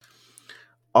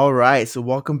All right, so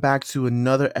welcome back to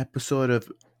another episode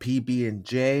of PB and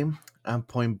J. I'm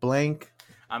Point Blank.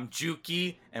 I'm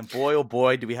Juki, and boy, oh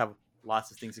boy, do we have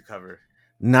lots of things to cover.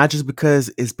 Not just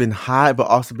because it's been hot, but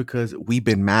also because we've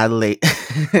been mad late.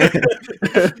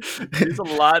 There's a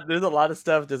lot. There's a lot of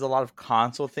stuff. There's a lot of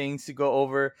console things to go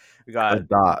over. We got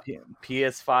Adopt.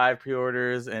 PS5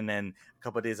 pre-orders, and then a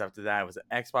couple of days after that was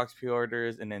Xbox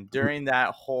pre-orders, and then during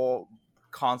that whole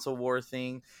console war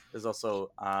thing, there's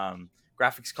also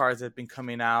graphics cards that have been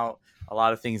coming out. A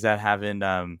lot of things that haven't.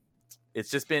 It's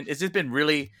just been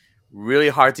really, really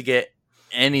hard to get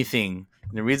anything.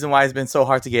 And the reason why it's been so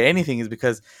hard to get anything is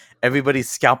because everybody's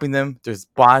scalping them. There's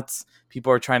bots.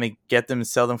 People are trying to get them and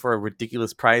sell them for a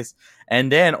ridiculous price.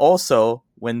 And then also,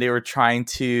 when they were trying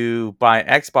to buy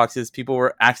Xboxes, people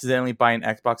were accidentally buying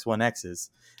Xbox One X's.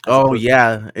 Oh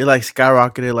yeah, it like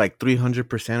skyrocketed like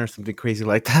 300% or something crazy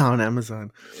like that on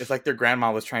Amazon. It's like their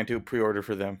grandma was trying to pre-order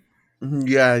for them.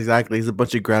 Yeah, exactly. It's a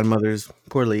bunch of grandmothers,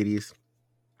 poor ladies.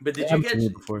 But did I you haven't seen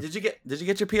get it before. did you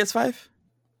get your PS5?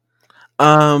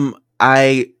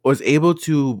 I was able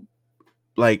to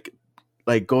like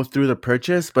go through the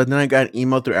purchase, but then I got an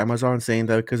email through Amazon saying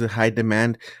that because of high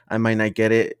demand, I might not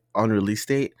get it on release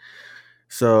date.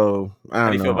 So I How do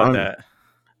don't you feel know. about that?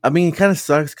 I mean, it kind of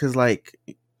sucks because like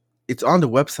it's on the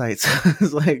website. So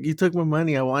it's like you took my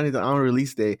money. I wanted it on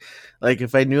release day. Like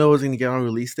if I knew I was going to get on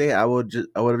release day, I would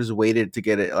have just waited to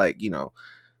get it like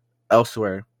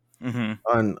elsewhere Mm-hmm.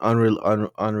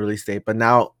 on release date. But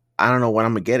now I don't know when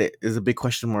I'm gonna get it. There's a big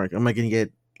question mark. Am I gonna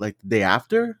get like the day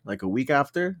after, like a week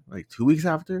after, like 2 weeks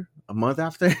after, a month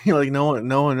after? Like no one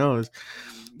knows.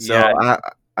 So Yeah,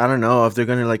 I don't know if they're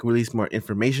gonna like release more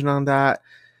information on that.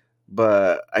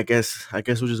 But I guess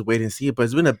we'll just wait and see. But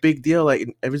it's been a big deal.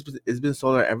 Like it's been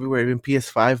sold out everywhere. Even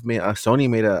PS5 made Sony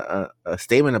made a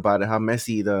statement about it. How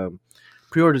messy the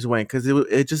pre-orders went because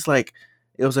it just like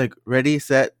it was like ready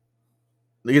set.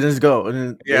 You just go, and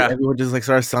then yeah. everyone just like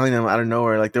started selling them out of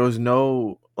nowhere. Like there was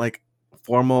no like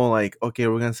formal like okay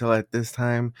we're gonna sell at this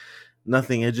time.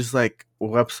 Nothing. It just like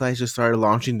websites just started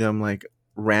launching them like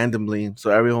randomly.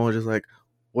 So everyone was just like,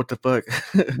 "What the fuck?"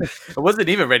 It wasn't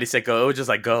even ready set go. It was just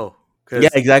like go. Yeah,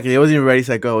 Because exactly. It wasn't even ready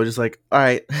set go. It was just like, all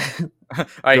right, all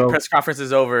right, go. press conference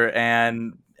is over,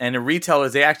 and the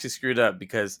retailers they actually screwed up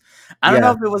because I don't know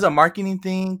Yeah, if it was a marketing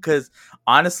thing. Because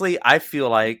honestly, I feel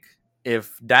like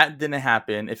if that didn't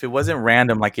happen, if it wasn't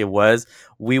random like it was,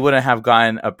 we wouldn't have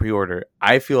gotten a pre-order.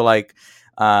 I feel like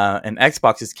in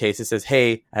Xbox's case, it says,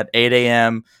 "Hey, at 8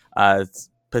 a.m.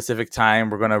 Pacific time,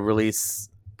 we're gonna release."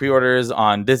 Pre-orders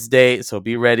on this date, so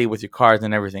be ready with your cards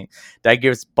and everything. That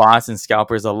gives bots and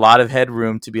scalpers a lot of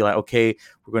headroom to be like, okay,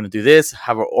 we're going to do this,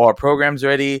 have all our programs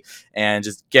ready, and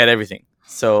just get everything.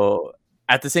 So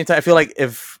at the same time, I feel like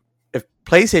if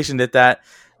PlayStation did that,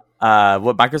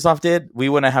 what Microsoft did, we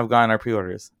wouldn't have gotten our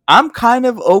pre-orders. I'm kind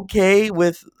of okay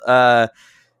with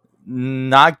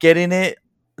not getting it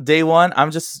day one. I'm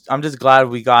just glad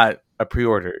we got a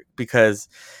pre-order because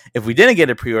if we didn't get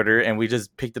a pre-order and we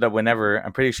just picked it up whenever,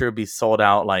 I'm pretty sure it'd be sold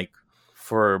out like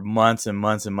for months and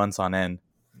months and months on end.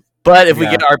 But if we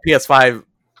yeah, get our PS5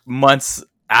 months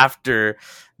after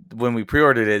when we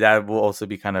pre-ordered it, that will also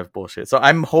be kind of bullshit. So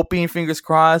I'm hoping, fingers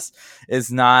crossed, it's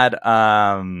not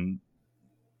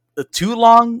too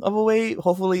long of a wait.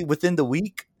 Hopefully within the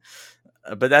week.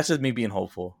 But that's just me being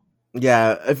hopeful.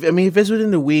 yeah. If it's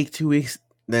within the week, 2 weeks,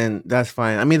 then that's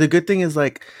fine. I mean, the good thing is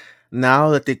like now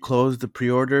that they closed the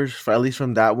pre-orders for at least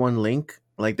from that one link,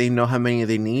 like they know how many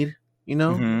they need.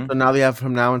 Mm-hmm. So now they have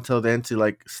from now until then to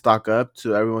like stock up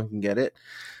so everyone can get it.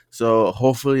 So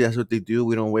hopefully that's what they do.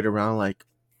 We don't wait around like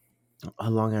a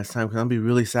long ass time because I'd be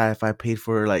really sad if I paid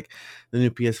for like the new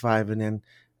PS5 and then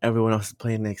everyone else is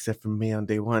playing it except for me on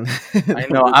day one. I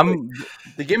know. I'm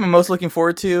the game I'm most looking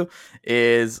forward to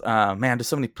is man. There's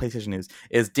so many PlayStation news.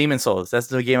 Is Demon Souls. That's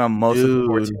the game I'm most looking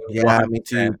forward to. Dude, yeah, me 100%.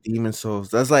 too. Demon Souls.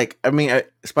 That's like, I mean,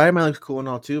 Spider Man looks cool and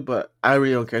all too, but I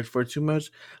really don't care for it too much.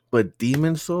 But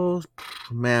Demon Souls,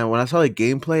 man, when I saw the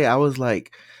gameplay,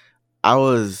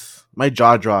 my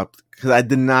jaw dropped because I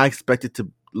did not expect it to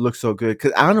look so good.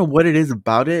 Because I don't know what it is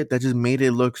about it that just made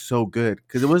it look so good.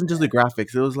 Because it wasn't just the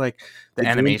graphics; it was like The the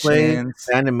gameplay, animations.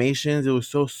 the animations. It was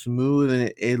so smooth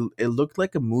and it looked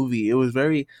like a movie. It was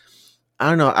very, I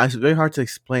don't know. It's very hard to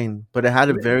explain, but it had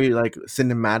a very like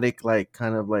cinematic, like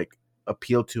kind of like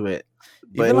appeal to it.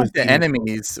 But it Even was like the Demon Souls.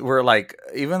 enemies were like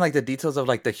even like the details of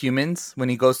like the humans when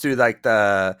he goes through like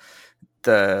the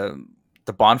the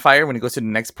bonfire when he goes to the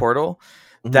next portal.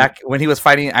 Mhm. That when he was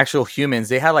fighting actual humans,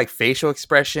 they had like facial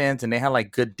expressions and they had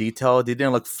like good detail. They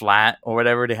didn't look flat or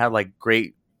whatever. They had like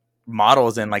great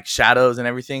models and like shadows and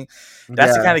everything.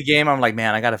 That's the Yeah, kind of game I'm like,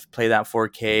 man, I gotta play that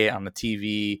 4K on the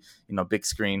TV, big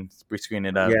screen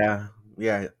it up. yeah,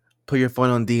 yeah. Put your phone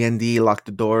on DND, lock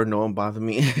the door, no one bother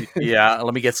me. Yeah,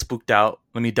 let me get spooked out.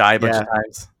 Let me die a bunch Yeah, of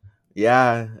times.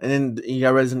 yeah. And then you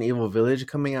got Resident Evil Village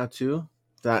coming out too.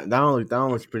 That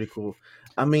one looks pretty cool.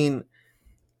 I mean,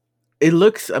 it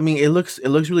looks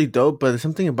really dope, but there's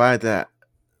something about it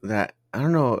that I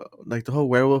don't know, like the whole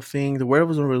werewolf thing. The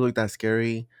werewolves don't really look that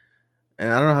scary,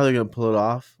 and I don't know how they're gonna pull it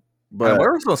off. And But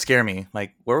werewolves don't scare me.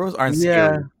 Like werewolves aren't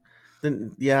yeah, scary.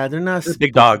 yeah, they're not They're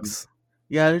big spooky. dogs.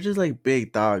 Yeah, they're just like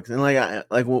big dogs, and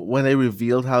when they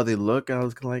revealed how they look, I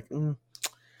was like,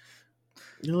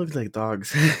 they look like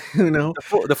dogs, you know?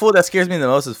 The fool that scares me the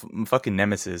most is fucking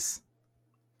Nemesis.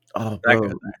 Oh, That guy.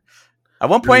 bro, At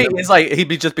one point, remember? it's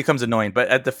like just becomes annoying, but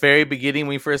at the very beginning,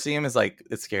 when you first see him,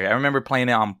 it's scary. I remember playing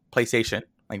it on PlayStation,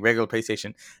 like regular PlayStation,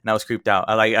 and I was creeped out.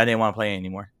 I didn't want to play it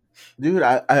anymore. Dude,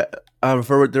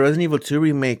 for the Resident Evil 2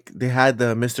 remake, they had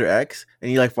the Mr. X, and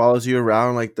he like follows you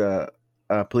around like the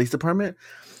police department.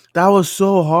 That was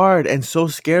so hard and so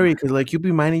scary because like you'd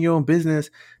be minding your own business,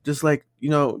 just like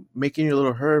making your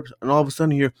little herbs, and all of a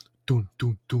sudden you hear doon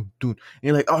doon doon doon, and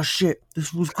you're like, oh shit,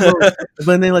 this was close.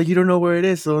 But then like you don't know where it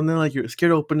is, so and then like you're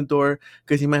scared to open the door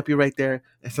because he might be right there.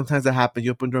 And sometimes that happens.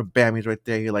 You open the door, bam, he's right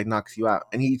there. He like knocks you out,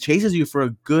 and he chases you for a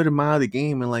good amount of the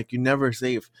game, and like you're never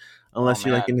safe Oh unless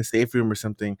you're like man. in the safe room or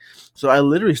something. So I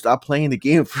literally stopped playing the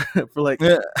game for like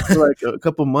Yeah. a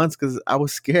couple months because I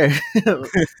was scared. I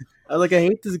was like, I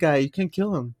hate this guy. You can't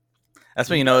kill him. That's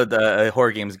when you know the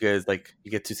horror game's good. Is like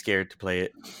you get too scared to play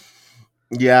it.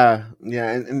 Yeah, yeah,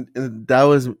 and that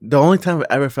was the only time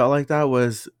I ever felt like that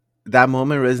was that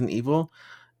moment Resident Evil,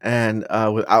 and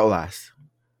with Outlast.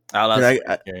 Oh, 'Cause that's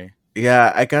pretty scary.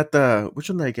 yeah, I got which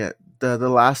one did I get? The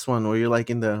last one where you're like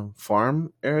in the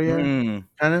farm area, Mm.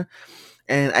 kind of,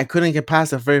 and I couldn't get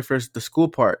past the school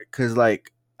part because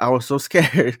like I was so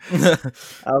scared.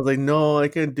 I was like, no, I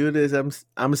can't do this.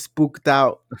 I'm spooked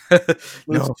out. Looks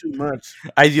No, too much.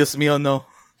 I Dios mío, no.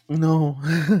 No,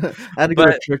 I had to go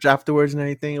to But church afterwards and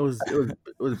everything. It was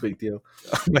a big deal.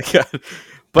 oh my god.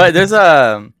 But there's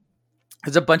a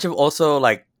bunch of also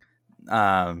like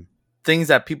um things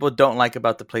that people don't like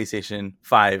about the PlayStation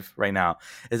 5 right now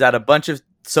is that a bunch of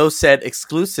so said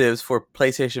exclusives for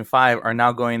PlayStation 5 are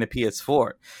now going to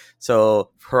PS4. So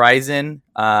Horizon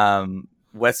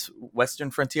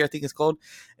Western Frontier, I think it's called,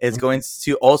 is going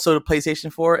to also to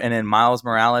PlayStation 4, and then Miles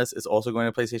Morales is also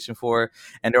going to PlayStation 4,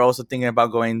 and they're also thinking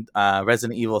about going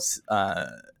Resident Evil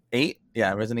 8,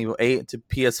 yeah, Resident Evil 8 to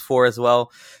PS4 as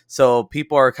well. So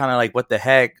people are kind of like, what the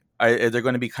heck? Are they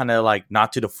going to be kind of like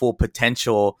not to the full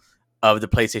potential of the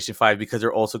PlayStation 5 because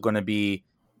they're also going to be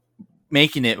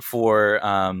making it for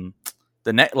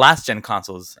the last gen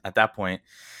consoles at that point.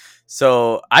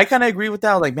 So I kind of agree with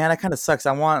that. Like, man, that kind of sucks.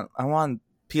 I want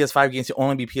PS5 games to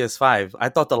only be PS5. I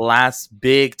thought the last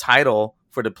big title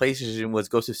for the PlayStation was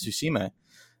Ghost of Tsushima.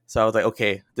 So I was like,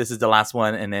 okay, this is the last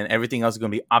one, and then everything else is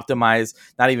going to be optimized.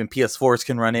 Not even PS4s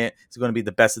can run it. It's going to be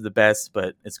the best of the best,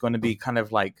 but it's going to be kind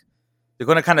of like they're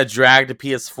going to kind of drag the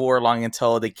PS4 along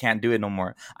until they can't do it no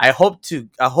more. I hope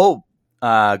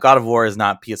God of War is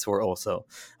not PS4 also.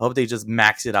 I hope they just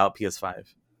max it out PS5.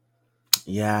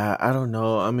 Yeah, I don't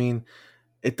know. I mean,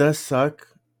 it does suck.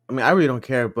 I mean, I really don't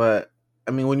care, but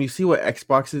I mean, when you see what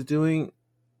Xbox is doing,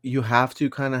 you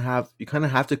kind of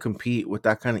have to compete with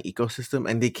that kind of ecosystem,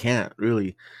 and they can't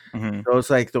really. Mm-hmm. So it's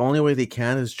like the only way they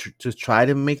can is to try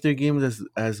to make their games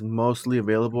as mostly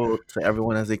available to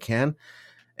everyone as they can,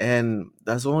 and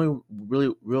that's the only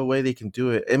really real way they can do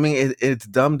it. I mean, it's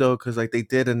dumb though because like they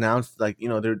did announce like they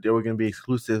were going to be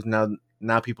exclusive.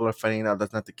 Now people are finding out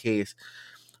that's not the case,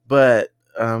 but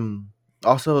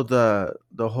also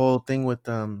the whole thing with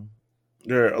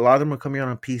there a lot of them are coming out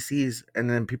on PCs, and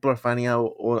then people are finding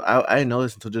out. Well, I didn't know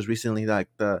this until just recently. Like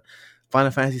the Final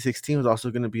Fantasy 16 was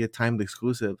also going to be a timed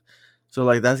exclusive, so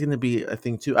like that's going to be a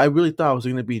thing too. I really thought it was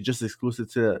going to be just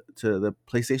exclusive to the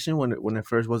PlayStation when it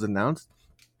first was announced.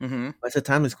 Mm-hmm. But it's a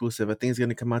time exclusive. I think it's going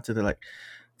to come out to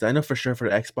I know for sure for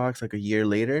the Xbox like a year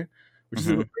later, which is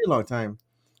a Mm-hmm. pretty long time.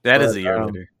 That is But a year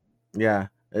later. yeah,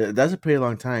 that's a pretty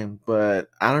long time, but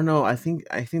I don't know. I think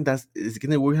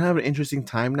we're gonna have an interesting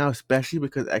time now, especially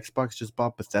because Xbox just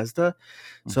bought Bethesda.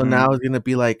 So Mm-hmm. now it's gonna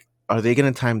be like, are they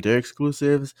gonna time their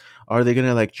exclusives? Are they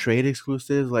gonna like trade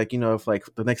exclusives? Like if like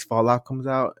the next Fallout comes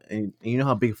out, and you know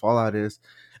how big Fallout is,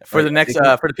 For like the are they next,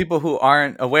 gonna, for the people who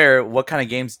aren't aware, what kind of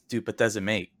games do Bethesda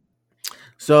make?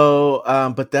 so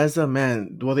Bethesda,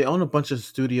 man, well they own a bunch of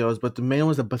studios, but the main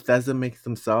ones that Bethesda makes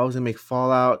themselves, they make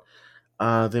Fallout.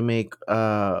 They make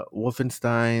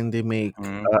Wolfenstein. They make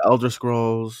Mm-hmm. Elder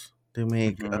Scrolls. They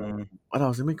make Hmm. what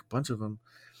else? They make a bunch of them.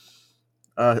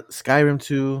 Skyrim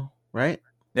 2, right?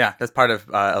 Yeah, that's part of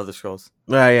Elder Scrolls.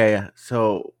 Yeah.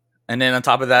 So And then on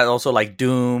top of that, also like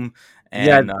Doom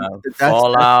yeah, and that's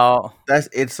Fallout. that's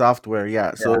id Software.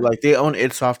 Yeah. So Yeah, like they own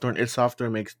id Software, and id Software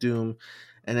makes Doom,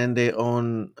 and then they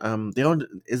own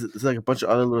is it's like a bunch of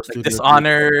other little like studios that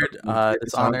make other Dishonored, games. Yeah,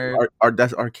 Dishonored, Dishonored,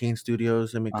 that's Arcane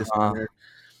Studios. They make uh-huh. Dishonored,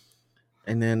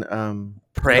 and then what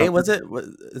Prey. else? Was it?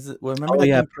 Is it? Remember Oh that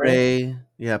yeah, game, Prey? Prey.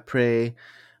 Yeah, Prey.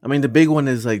 I mean, the big one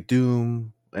is like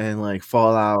Doom and like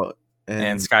Fallout And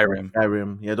and Skyrim.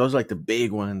 Skyrim. Yeah, those are like the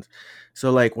big ones.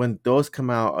 So like when those come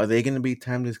out, are they going to be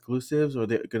timed exclusives or are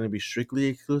they going to be strictly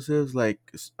exclusives? Like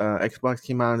Xbox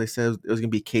came out and they said it was going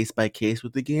to be case by case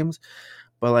with the games.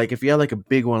 But like if you have like a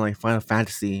big one like Final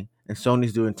Fantasy and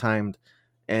Sony's doing timed,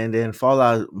 and then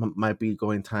Fallout might be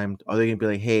going timed, are they going to be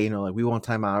like, hey, like we won't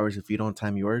time ours if you don't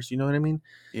time yours? You know what I mean?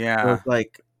 So Yeah, it's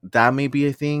like that may be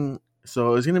a thing.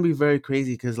 So it's gonna be very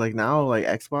crazy because like now like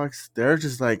Xbox, they're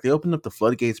just like they opened up the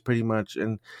floodgates pretty much,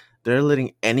 and they're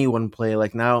letting anyone play.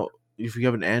 Like now, if you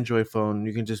have an Android phone,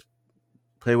 you can just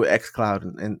play with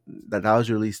XCloud, and that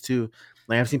was released too.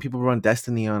 Like I've seen people run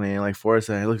Destiny on it, and like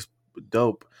Forza, and it looks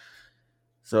dope.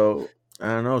 So I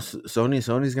don't know.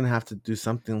 Sony's gonna have to do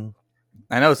something.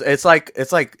 I know. It's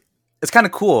kind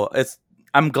of cool.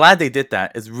 I'm glad they did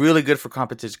that. It's really good for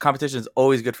competition. Competition is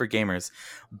always good for gamers,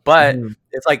 but Mhm.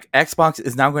 it's like Xbox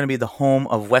is now going to be the home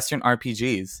of Western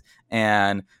RPGs,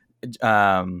 and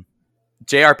um,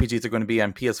 JRPGs are going to be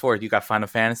on PS4. You got Final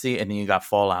Fantasy, and then you got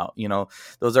Fallout.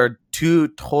 Those are two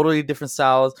totally different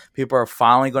styles. People are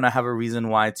finally going to have a reason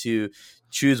why to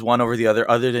choose one over the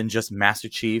other than just Master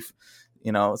Chief. So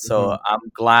Mhm. I'm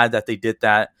glad that they did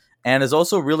that, and it's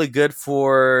also really good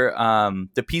for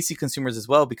the PC consumers as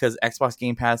well because Xbox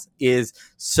Game Pass is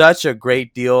such a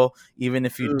great deal. Even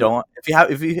if you Mm. don't, if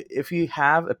you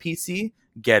have a PC,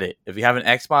 get it. If you have an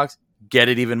Xbox, get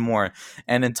it even more.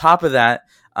 And on top of that,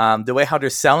 the way how they're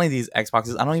selling these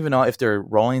Xboxes, I don't even know if they're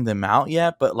rolling them out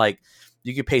yet, but like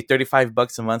you could pay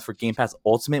 $35 a month for Game Pass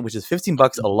Ultimate, which is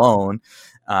 $15 alone.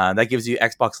 That gives you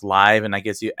Xbox Live and that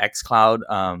gives you XCloud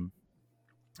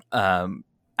um,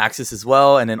 access as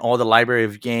well, and then all the library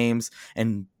of games,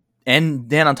 and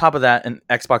then on top of that, an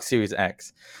Xbox Series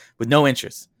X with no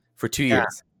interest for 2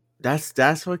 years.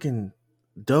 That's fucking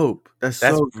dope. That's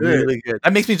That's so good. really good.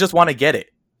 That makes me just want to get it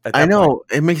at I that point. know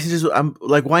it makes you just. I'm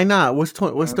like, why not? What's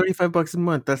Mhm. $35 a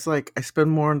month? That's like I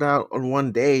spend more on that on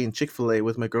one day in Chick-fil-A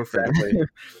with my girlfriend. Exactly.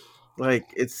 Like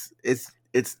it's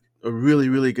a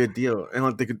really good deal. And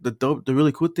like the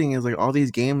really cool thing is like all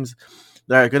these games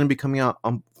that are going to be coming out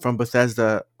from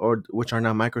Bethesda or which are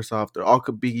now Microsoft, they all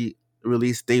could be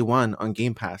released day one on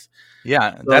Game Pass.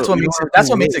 Yeah, So you don't have to that's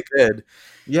what makes wait. it good.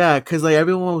 Yeah, because like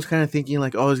everyone was kind of thinking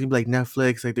like, oh, it's gonna be like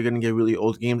Netflix, like they're gonna get really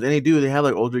old games, and they do. They have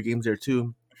like older games there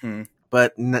too, Mhm.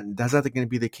 but that's not going to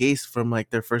be the case from like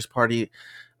their first party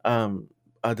um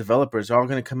developers. They're all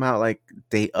going to come out like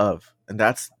day of, and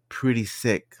that's pretty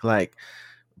sick. Like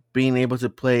being able to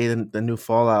play the new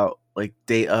Fallout like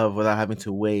day of without having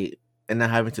to wait and not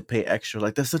having to pay extra,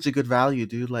 like that's such a good value,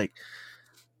 dude. Like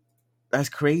that's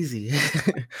crazy.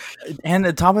 And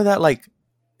on top of that, like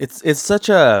it's such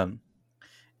a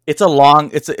it's a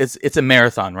long it's a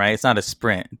marathon, right? It's not a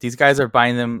sprint. These guys are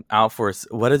buying them out for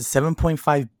what is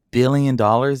 $7.5 billion,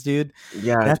 dude.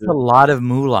 Yeah, That's a dude. lot of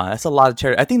moolah. That's a lot of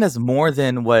charity. I think that's more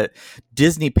than what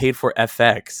Disney paid for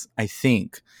FX. I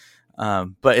think,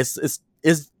 but it's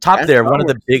top And there. Star One of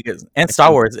Wars, the biggest, and I Star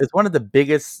think. Wars. It's one of the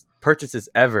biggest purchases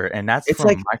ever, and that's from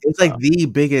It's like Microsoft. the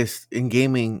biggest in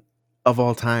gaming of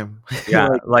all time. Yeah,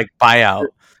 Like like buyout.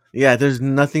 yeah, there's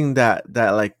nothing that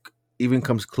like even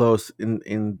comes close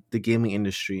in the gaming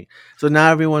industry. So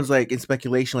now everyone's like in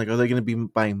speculation, like, are they going to be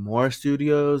buying more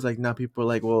studios? Like now people are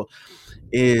like, well,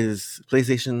 is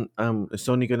PlayStation, is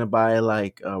Sony going to buy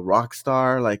like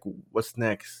Rockstar? Like, what's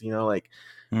next? Like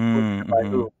who's going to buy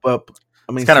Mm-hmm. who? But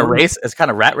I It's mean, kind of Sony, race. It's kind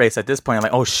of rat race at this point.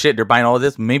 Like, oh shit, they're buying all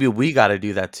this. Maybe we got to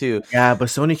do that too. yeah, but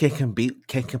Sony can't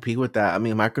compete with that. I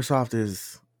mean, Microsoft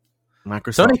is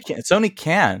Microsoft. Sony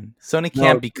can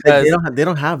No, they because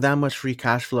don't have that much free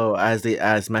cash flow as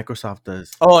Microsoft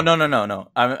does. oh no.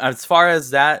 As far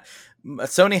as that,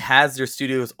 Sony has their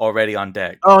studios already on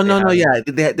deck. Oh They no, have yeah,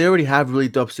 they already have really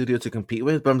dope studio to compete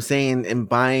with. But I'm saying in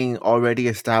buying already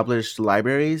established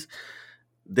libraries,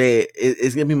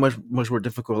 it's gonna be much more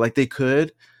difficult. Like they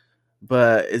could,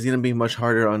 but it's gonna be much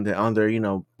harder on their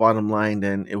bottom line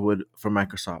than it would for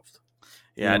Microsoft.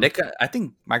 You yeah. know, I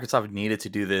think Microsoft needed to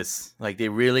do this. Like they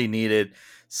really needed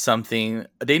something.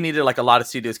 They needed like a lot of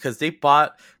studios because they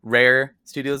bought Rare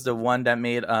Studios, the one that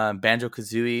made Banjo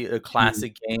Kazooie, a Mhm.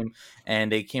 classic game, and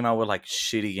they came out with like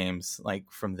shitty games like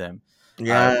from them.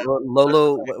 Yeah,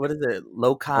 Lolo, what is it?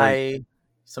 like Lokai,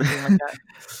 something like that.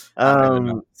 I don't even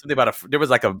know. um, Something about there was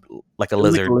like a it was like a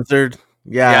lizard. lizard.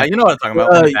 Yeah, Yeah, you know what I'm talking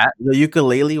about. And a bat. the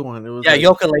ukulele one. It was Yeah, like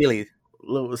Yooka-Laylee.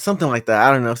 something like that.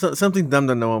 I don't know, something dumb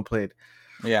that no one played.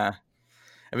 Yeah,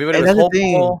 everybody And was that's the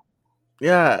thing. hopeful.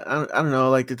 Yeah, I don't know.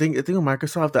 Like the thing with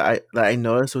Microsoft that I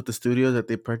noticed with the studios that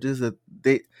they purchased, that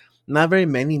they not very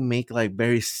many make like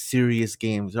very serious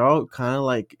games. They're all kind of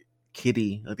like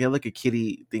kiddie. Like they have like a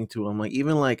kiddie thing to them. Like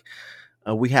even like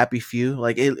We Happy Few.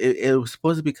 Like it was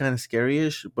supposed to be kind of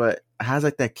scary-ish, but it has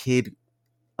like that kid,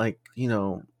 like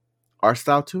art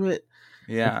style to it.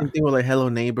 And Yeah. same thing with like Hello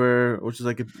Neighbor, which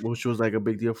was like a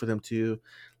big deal for them too.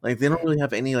 Like they don't really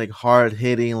have any like hard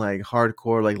hitting, like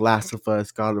hardcore, like Last of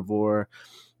Us, God of War,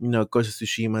 Ghost of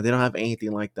Tsushima. They don't have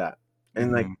anything like that.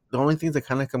 And like Hmm. the only things that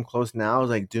kind of come close now is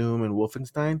like Doom and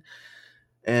Wolfenstein.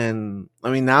 And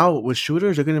I mean now with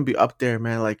shooters, they're gonna be up there,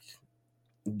 man. Like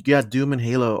you got Doom and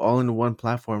Halo all in one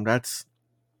platform. That's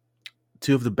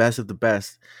two of the best of the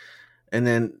best. And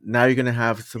then now you're gonna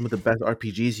have some of the best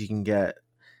RPGs you can get,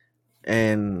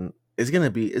 and it's gonna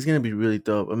be really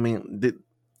dope. I mean,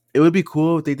 it would be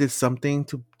cool if they did something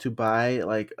to buy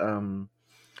like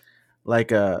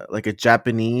a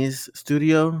Japanese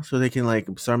studio so they can like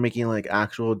start making like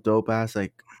actual dope ass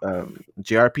like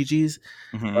JRPGs.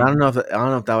 But Hmm. I don't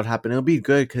know if that would happen. It would be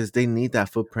good because they need that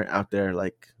footprint out there.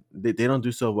 Like they don't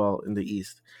do so well in the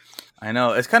East. I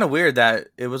know it's kind of weird that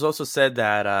it was also said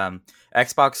that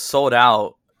Xbox sold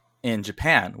out in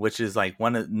Japan, which is like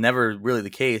never really the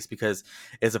case because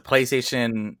it's a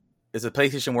PlayStation. It's a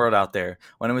PlayStation world out there.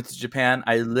 When I went to Japan,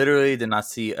 I literally did not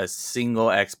see a single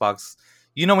Xbox.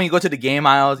 You know, when you go to the game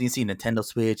aisles, you see Nintendo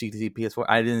Switch, you can see PS4.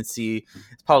 I didn't see.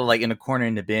 It's probably like in a corner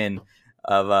in the bin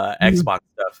of Mhm. Xbox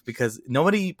stuff because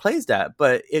nobody plays that.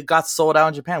 But it got sold out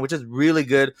in Japan, which is really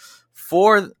good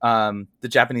for the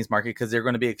Japanese market because they're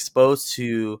going to be exposed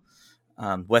to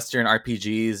Western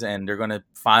RPGs and they're going to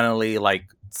finally like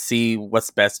see what's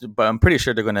best. But I'm pretty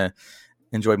sure they're going to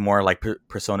enjoy more like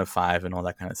Persona 5 and all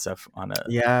that kind of stuff on a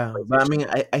Yeah, but I PlayStation. mean,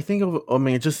 I think I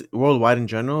mean just worldwide in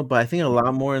general, but I think a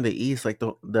lot more in the East, like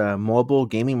the mobile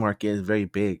gaming market is very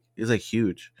big. It's like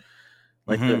huge.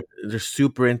 Like Hmm. they're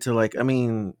super into like I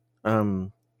mean,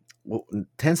 um, well,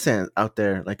 Tencent out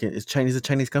there, like it's Chinese, a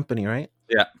Chinese company, right?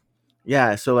 Yeah,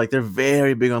 Yeah, so like they're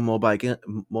very big on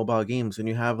mobile games, and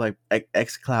you have like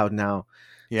X Cloud now.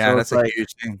 yeah, So it's that's a like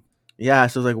huge thing. yeah,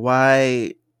 so it's like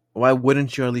why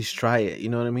wouldn't you at least try it? You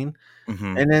know what I mean?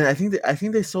 Hmm. And then I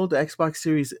think they sold the Xbox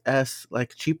Series S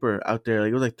like cheaper out there. Like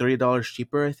it was like $30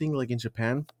 cheaper, I think, like in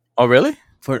Japan. Oh, really?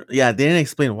 For yeah, they didn't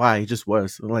explain why. It just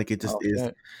was like it just Oh is.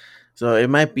 shit. So it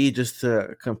might be just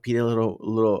to compete a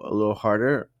little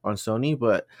harder on Sony,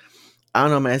 but I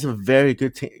don't know, man. It's a very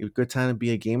good time to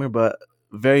be a gamer, but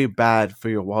very bad for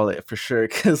your wallet for sure.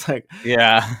 Because like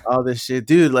Yeah. all this shit,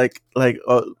 dude. Let's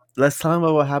talk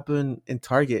about what happened in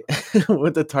Target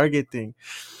with the Target thing.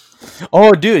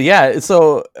 Oh, dude. Yeah.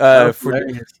 So, That was for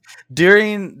hilarious.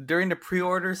 during the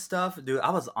pre-order stuff, dude,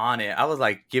 I was on it. I was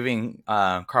like giving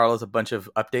Carlos a bunch of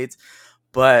updates,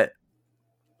 but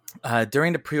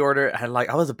during the pre-order, I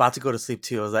was about to go to sleep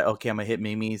too. I was like, okay, I'm gonna hit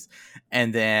Mimi's,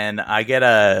 and then I get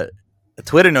a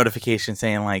Twitter notification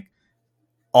saying like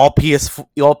all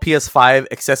PS5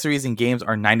 accessories and games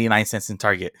are 99 cents in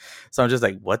Target. So I'm just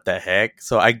like, what the heck?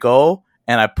 So I go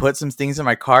and I put some things in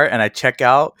my cart and I check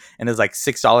out and it's like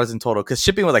 $6 in total because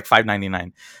shipping was like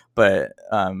 $5.99. But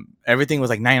everything was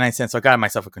like 99 cents. So I got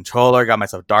myself a controller, got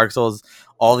myself Dark Souls,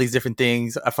 all these different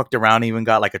things. I fucked around, even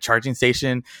got like a charging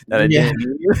station that I Yeah, didn't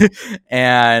need.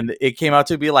 And it came out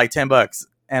to be like $10.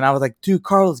 And I was like, dude,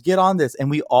 Carlos, get on this. And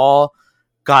we all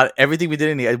got everything we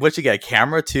didn't need. What you get? A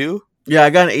camera too? yeah. I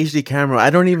got an HD camera. I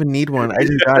don't even need one. I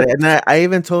just got it, and I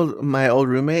even told my old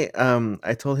roommate.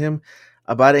 I told him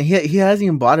about it. He hasn't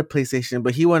even bought a PlayStation,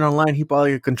 but he went online. He bought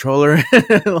like a controller,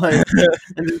 like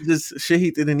and just shit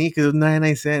he didn't need because it was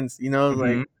 99 cents.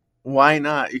 Like Hmm. why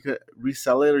not? You could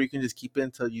resell it, or you can just keep it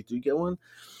until you do get one.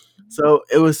 So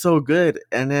it was so good,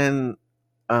 and then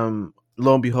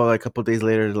lo and behold, like, a couple days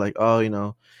later, like oh,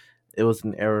 it was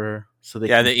an error, so they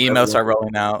Yeah, can the emails start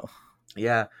rolling out.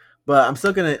 yeah. But I'm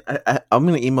still gonna I'm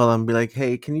gonna email them and be like,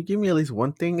 hey, can you give me at least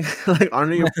one thing? Like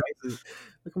honor your prices.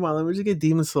 Like, come on, let me just get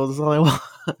Demon Souls. That's all I want.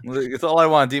 It's all I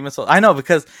want, Demon Souls. I know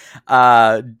because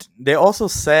they also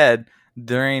said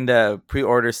during the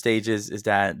pre-order stages is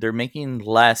that they're making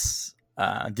less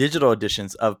digital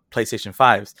editions of PlayStation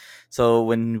 5s. So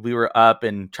when we were up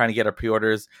and trying to get our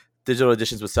pre-orders, digital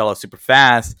editions would sell out super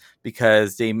fast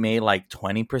because they made like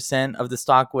 20% of the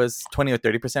stock was 20 or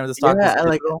 30% of the stock was Yeah,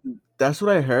 like digital. that's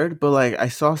what I heard, but like I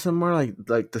saw somewhere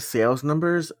like the sales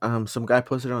numbers. Some guy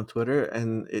posted on Twitter,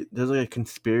 and there's like a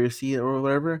conspiracy or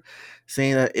whatever,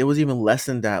 saying that it was even less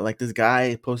than that. Like this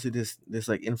guy posted this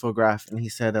like infograph, and he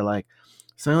said that like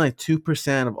something like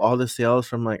 2% of all the sales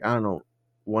from like I don't know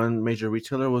one major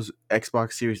retailer was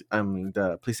Xbox Series. I mean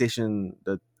the PlayStation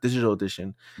the digital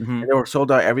edition, Hmm. and they were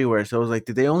sold out everywhere. So it was like,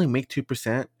 did they only make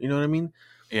 2%? You know what I mean?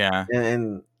 Yeah.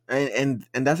 And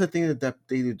that's the thing that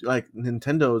they do. Like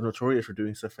Nintendo is notorious for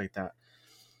doing stuff like that.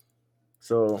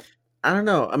 So I don't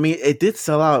know. I mean, it did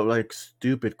sell out like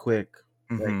stupid quick,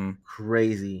 like Hmm.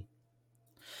 crazy.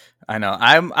 I know.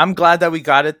 I'm glad that we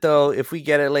got it though. If we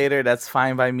get it later, that's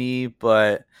fine by me.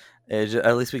 But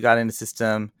at least we got in the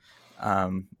system.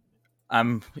 Um,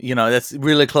 I'm that's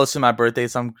really close to my birthday,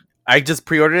 so I just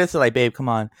pre-ordered it. So like, babe, come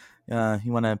on,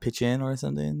 you want to pitch in or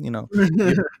something? You,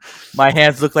 my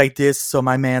hands look like this, so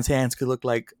my man's hands could look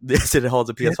like this. And it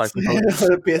holds a PS5 controller.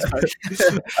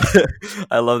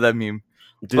 I love that meme.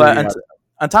 Dude, But yeah.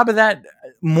 on top of that,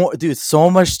 more dude, so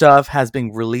much stuff has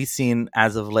been releasing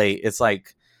as of late. It's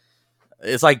like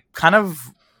kind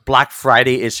of Black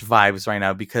Friday ish vibes right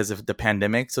now because of the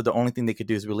pandemic. So the only thing they could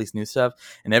do is release new stuff,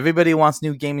 and everybody wants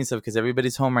new gaming stuff because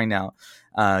everybody's home right now.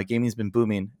 Gaming's been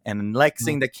booming, and the next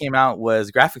thing that came out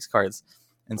was graphics cards.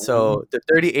 And so the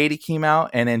 3080 came out,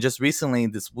 and then just recently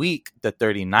this week the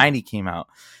 3090 came out,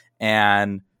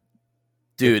 and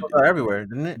dude, everywhere,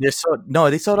 didn't it?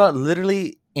 they sold out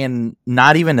literally in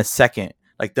not even a second.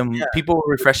 Like people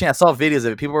were refreshing. I saw videos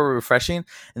of it. People were refreshing,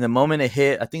 and the moment it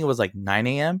hit, I think it was like 9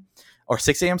 a.m. or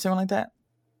 6 a.m. something like that.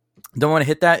 The moment it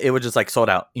hit that, it was just like sold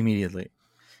out immediately.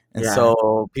 And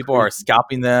so people are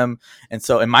scalping them. And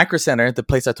so in Micro Center, the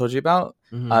place I told you about,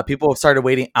 people started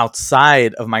waiting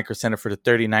outside of Micro Center for the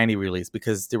 3090 release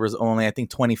because there was only, I think,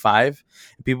 25.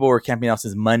 People were camping out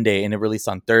since Monday, and it released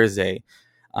on Thursday.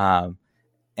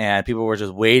 And people were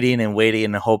just waiting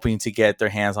and hoping to get their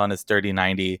hands on this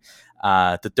 3090.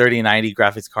 The 3090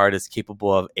 graphics card is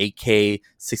capable of 8K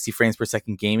 60 frames per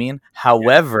second gaming.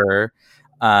 However,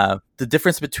 the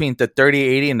difference between the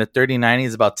 3080 and the 3090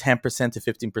 is about 10% to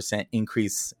 15%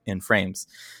 increase in frames,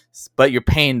 but you're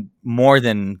paying more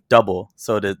than double.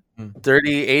 So the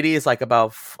 3080 is like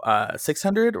about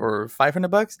 600 or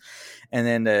 $500, and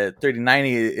then the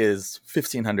 3090 is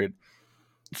 1500.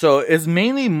 So it's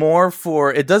mainly more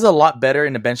for, it does a lot better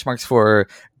in the benchmarks for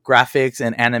graphics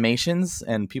and animations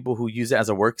and people who use it as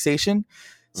a workstation.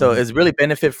 So it's really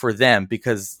benefit for them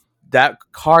because that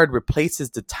card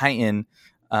replaces the Titan,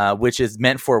 which is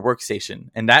meant for a workstation,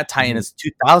 and that Titan is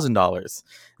 $2,000.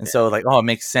 And so like, it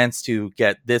makes sense to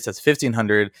get this as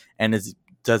 1500, and it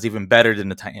does even better than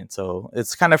the Titan. So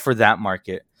it's kind of for that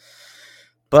market.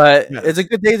 But it's a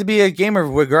good day to be a gamer,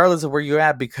 regardless of where you're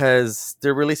at, because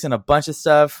they're releasing a bunch of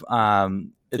stuff.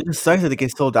 It just sucks that it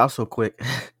gets sold out so quick.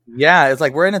 Yeah, it's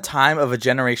like we're in a time of a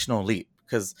generational leap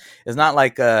because it's not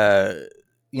like it's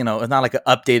not like an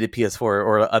updated PS4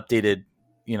 or an updated,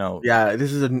 Yeah,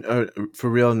 this is a for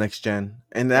real next gen,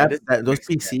 and that those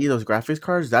PC, those graphics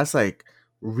cards, that's like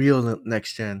real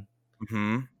next gen.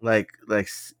 Like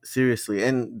seriously,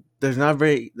 and there's not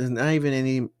even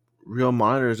any real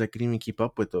monitors that can even keep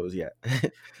up with those yet.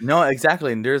 No,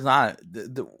 exactly. And there's not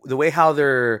the way how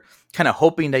they're kind of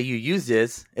hoping that you use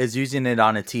this is using it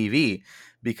on a TV,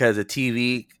 because a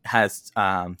TV has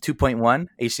 2.1 HDMI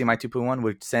 2.1,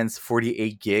 which sends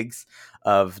 48 gigs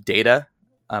of data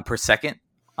per second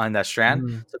on that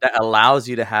strand. So that allows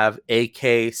you to have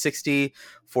 8K 60,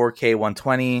 4K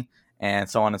 120, and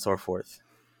so on and so forth.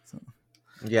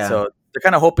 So they're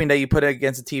kind of hoping that you put it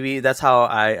against a TV. That's how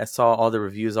I saw all the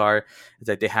reviews are, is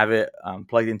that they have it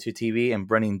plugged into a TV and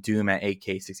running Doom at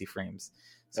 8K 60 frames.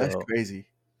 So that's crazy.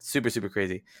 Super, super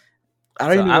crazy. I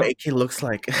don't even know what 8K looks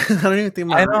like. I don't even think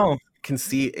my eye can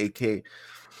see 8K.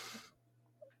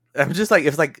 I'm just like,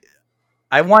 it's like,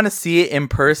 I want to see it in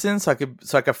person so I could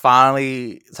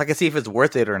see if it's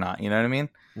worth it or not. You know what I mean?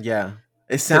 Yeah,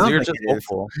 it sounds you're like just it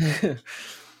hopeful.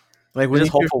 Like when you're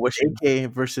just hopeful wishing 8K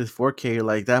versus 4K,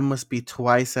 like that must be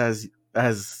twice as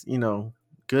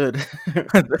good.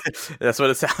 That's what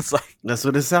it sounds like. That's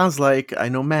what it sounds like. I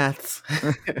know maths,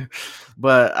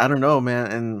 but I don't know,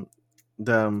 man.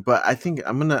 And but I think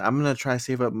I'm gonna try to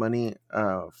save up money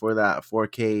for that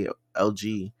 4K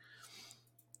LG.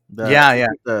 The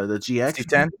GX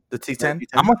C10, the T10.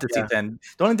 I want the T10.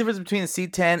 The only difference between the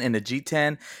C10 and the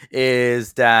G10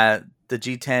 is that the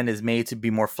G10 is made to be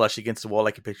more flush against the wall,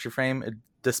 like a picture frame.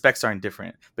 The specs aren't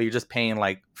different, but you're just paying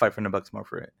like $500 more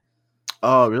for it.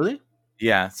 Oh, really?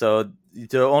 Yeah. So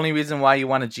The only reason why you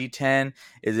want a G10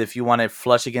 is if you want it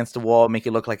flush against the wall, make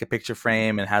it look like a picture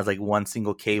frame, and has like one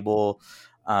single cable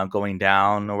going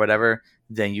down or whatever.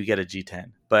 Then you get a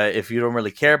G10. But if you don't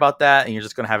really care about that, and you're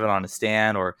just gonna have it on a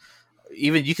stand, or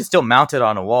even you can still mount it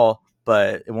on a wall,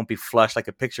 but it won't be flush like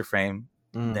a picture frame.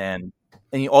 Then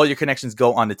all your connections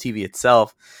go on the TV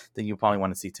itself. Then you probably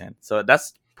want a C10. So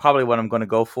that's probably what I'm going to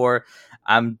go for.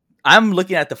 I'm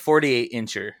looking at the 48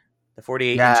 incher, the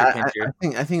 48 incher pincher.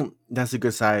 I think that's a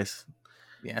good size.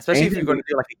 Yeah, especially if you're going to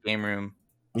do like a game room.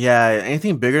 Yeah,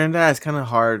 anything bigger than that is kind of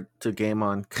hard to game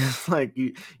on because like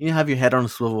you have your head on a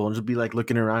swivel and just be like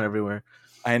looking around everywhere.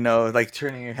 I know, like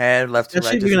turning your head left to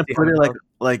right. If you're gonna put it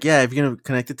like yeah, if you're gonna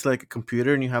connect it to like a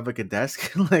computer and you have like a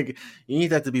desk, like you need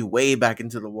that to be way back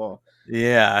into the wall.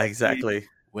 Yeah, exactly.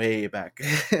 Way back.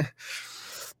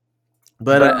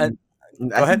 But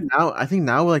I think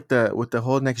now like with the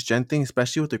whole next gen thing,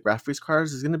 especially with the graphics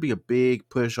cards, is gonna be a big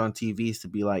push on TVs to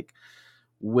be like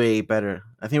way better.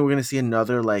 I think we're gonna see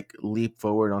another like leap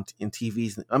forward in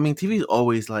TVs. I mean, TVs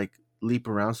always like leap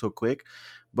around so quick,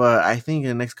 but I think in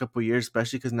the next couple of years,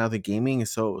 especially because now the gaming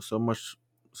is so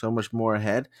much more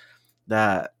ahead,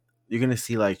 that you're gonna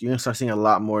start seeing a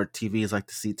lot more TVs like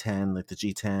the C10, like the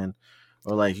G10,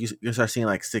 or like you start seeing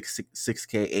like 6K,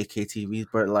 8K TVs,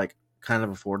 but like kind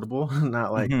of affordable,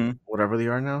 not like whatever they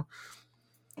are now.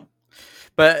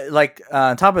 But like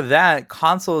on top of that,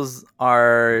 consoles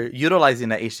are utilizing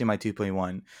that HDMI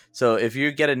 2.1. So if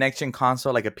you get a next gen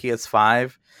console like a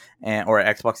PS5 or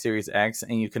an Xbox Series X,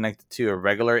 and you connect it to a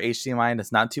regular HDMI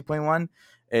that's not 2.1,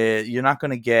 you're not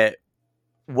going to get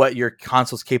what your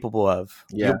console's capable of.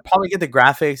 Yeah. You'll probably get the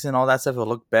graphics and all that stuff. It'll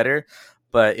look better,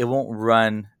 but it won't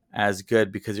run as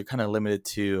good because you're kind of limited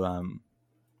to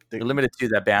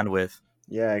that bandwidth.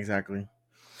 Yeah, exactly.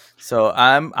 So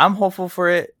I'm hopeful for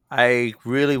it. I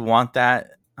really want that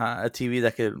a TV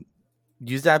that could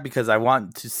use that because I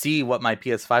want to see what my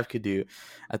PS5 could do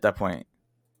at that point.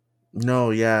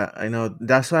 No, yeah, I know.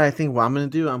 That's why I think what I'm gonna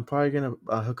do. I'm probably gonna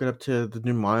hook it up to the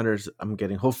new monitors I'm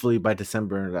getting. Hopefully by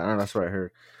December. I don't know, that's what I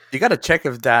heard. You got to check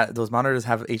if those monitors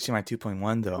have HDMI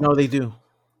 2.1 though. No, they do.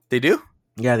 They do?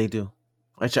 Yeah, they do.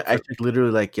 I checked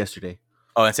literally like yesterday.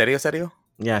 Oh, en serio?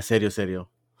 Yeah, serio.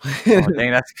 Oh,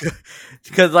 dang, that's good.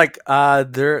 Because like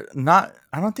they're not.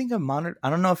 I don't think a monitor. I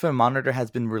don't know if a monitor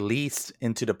has been released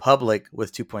into the public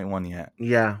with 2.1 yet.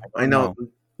 Yeah, I know.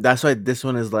 That's why this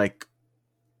one is like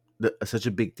such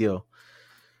a big deal.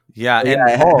 Yeah, and it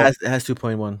has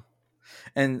 2.1.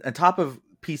 And on top of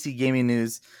PC gaming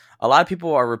news, a lot of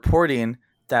people are reporting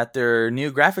that their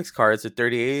new graphics cards, the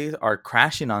 3080s, are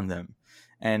crashing on them,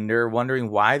 and they're wondering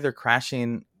why they're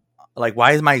crashing. Like,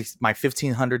 why is my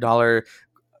 $1,500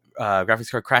 graphics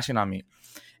card crashing on me?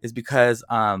 Is because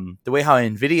the way how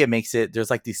NVIDIA makes it, there's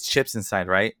like these chips inside,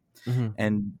 right? Mm-hmm.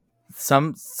 And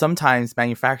sometimes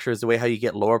manufacturers, the way how you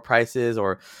get lower prices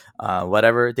or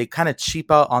whatever, they kind of cheap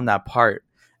out on that part.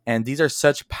 And these are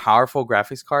such powerful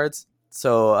graphics cards,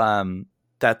 so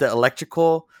that the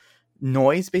electrical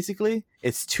noise basically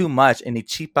it's too much, and they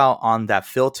cheap out on that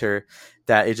filter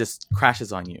that it just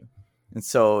crashes on you. And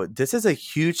so this is a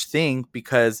huge thing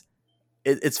because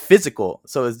it's physical,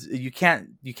 so you can't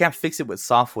fix it with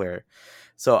software.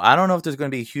 So I don't know if there's going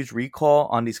to be a huge recall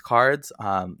on these cards.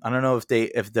 I don't know if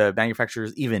the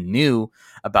manufacturers even knew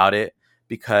about it,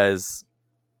 because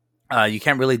you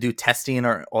can't really do testing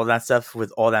or all that stuff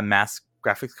with all that mass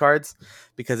graphics cards,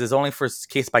 because it's only for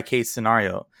case by case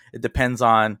scenario. It depends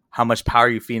on how much power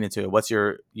you feed into it. What's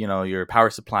your power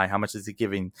supply? How much is it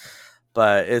giving?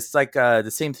 But it's like the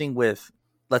same thing with,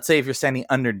 let's say if you're standing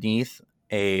underneath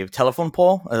a telephone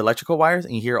pole, electrical wires,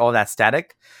 and you hear all that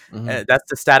static. Mm-hmm. That's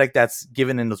the static that's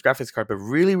given in those graphics cards, but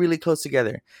really, really close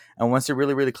together. And once they're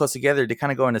really, really close together, they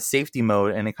kind of go into safety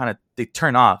mode and they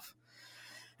turn off.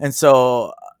 And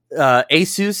so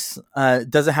Asus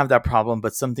doesn't have that problem,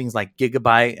 but some things like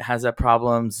Gigabyte has that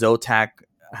problem. Zotac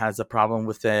has a problem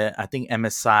with it. I think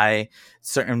MSI,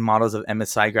 certain models of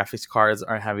MSI graphics cards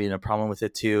are having a problem with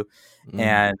it too.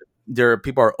 And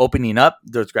people are opening up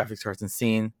those graphics cards and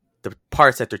seeing the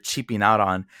parts that they're cheaping out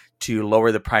on to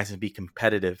lower the price and be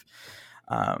competitive.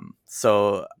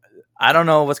 So I don't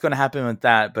know what's going to happen with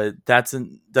that, but that's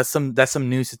some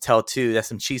news to tell too. That's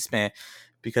some cheese man,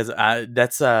 because I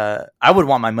would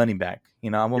want my money back.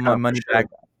 I want my money back.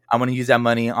 I want to use that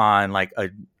money on like a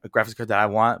graphics card that I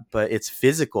want, but it's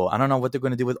physical. I don't know what they're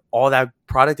going to do with all that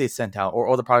product they sent out or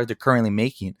all the product they're currently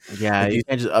making. Yeah, you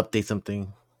can't just update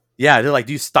something. Yeah, they're like,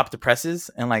 do you stop the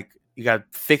presses and like you got to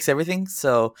fix everything?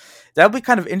 So that would be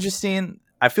kind of interesting.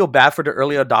 I feel bad for the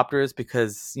early adopters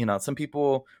because, some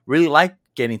people really like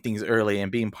getting things early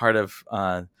and being part of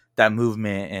that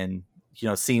movement and,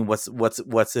 seeing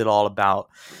what's it all about.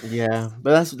 Yeah,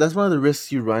 but that's one of the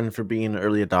risks you run for being an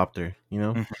early adopter. You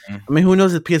know, Mhm. I mean, who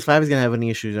knows if PS5 is gonna have any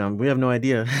issues? We have no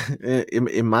idea.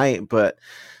 It might, but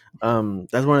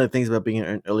that's one of the things about being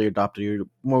an early adopter. You're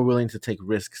more willing to take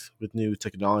risks with new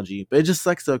technology, but it just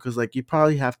sucks though, because like you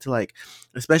probably have to like,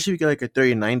 especially if you get like a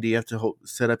 3090, you have to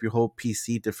set up your whole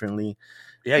PC differently,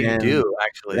 Yeah, you and do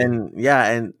actually.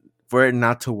 and for it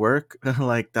not to work,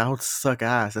 like that would suck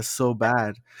ass. That's so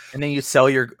bad. And then you sell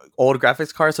your old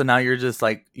graphics card, so now you're just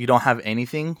like you don't have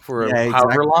anything for Yeah,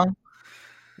 however exactly. long.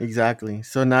 Exactly.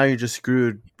 So now you're just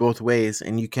screwed both ways,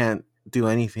 and you can't do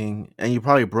anything, and you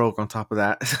probably broke on top of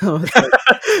that. So it's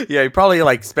like, Yeah, you probably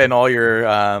like spend all your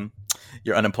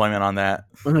unemployment on that.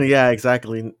 yeah,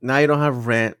 exactly. Now you don't have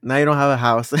rent. Now you don't have a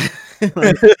house, like,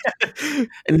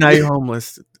 and now you're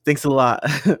homeless. Thanks a lot.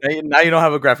 Now you don't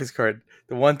have a graphics card.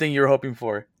 The one thing you're hoping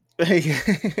for.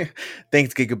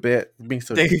 Thanks, Gigabit, for being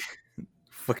so.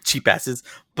 Fuck cheap asses.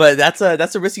 But that's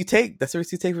a risk you take. That's a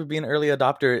risk you take for being an early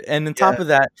adopter. And on top Yeah, of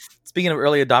that, speaking of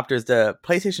early adopters, the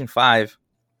PlayStation 5,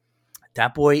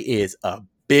 that boy is a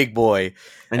big boy.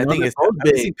 I I know think they're it's both have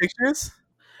you seen big. pictures?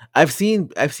 I've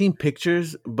seen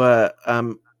pictures, but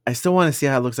I still want to see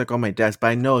how it looks like on my desk. But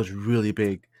I know it's really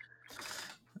big.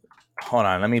 Hold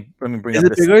on, let me bring Is up it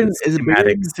this bigger? Is it bigger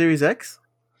than schematics. the Series X?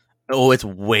 Oh, it's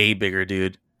way bigger,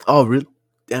 dude. Oh, really?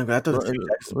 Damn, I thought the Let Series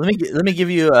X. let me give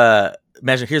you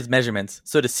measure. Here's measurements.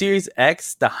 So the Series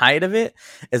X, the height of it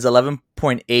is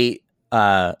 11.8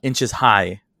 inches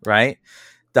high, right?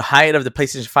 The height of the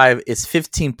PlayStation 5 is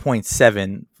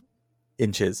 15.7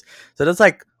 inches. So that's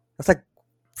like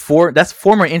four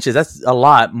more inches. That's a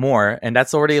lot more, and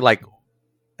that's already like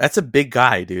that's a big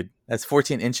guy, dude. That's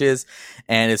 14 inches,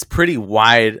 and it's pretty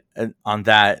wide on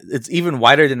that. It's even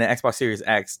wider than the Xbox Series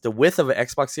X. The width of an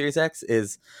Xbox Series X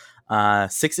is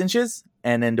 6 inches,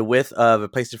 and then the width of a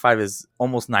PlayStation 5 is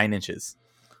almost 9 inches.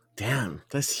 Damn,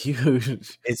 that's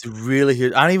huge. It's really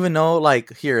huge. I don't even know.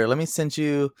 Like, here, let me send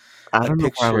you I a don't know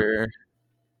why I would. picture.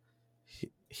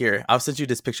 Here, I'll send you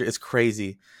this picture. It's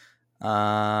crazy.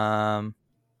 Um,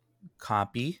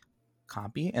 copy,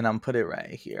 and I'm put it right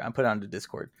here. I'm put it on the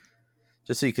Discord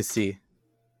just so you can see.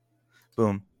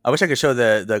 Boom. I wish I could show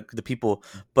the people,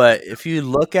 but if you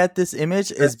look at this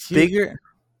image, it's That's huge. bigger.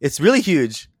 It's really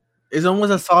huge. It's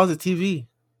almost as tall as a TV.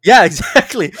 Yeah,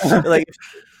 exactly. Like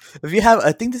if you have,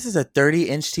 I think this is a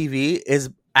 30-inch TV, is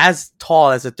as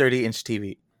tall as a 30-inch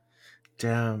TV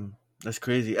Damn, that's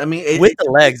crazy. I mean, with the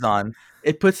legs on.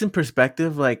 it puts in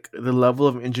perspective like the level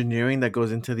of engineering that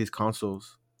goes into these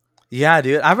consoles. Yeah,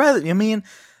 dude. I mean,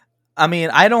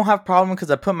 I don't have problem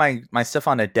because I put my stuff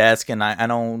on a desk, and I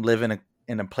don't live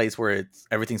in a place where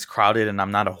everything's crowded, and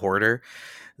I'm not a hoarder.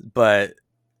 But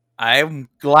I'm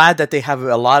glad that they have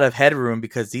a lot of headroom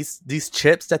because these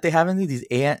chips that they have in these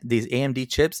AMD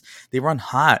chips, they run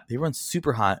hot. They run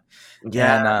super hot.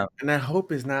 Yeah, And and I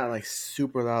hope it's not like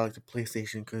super loud like the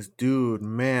PlayStation. Cause dude,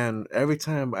 man, every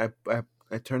time I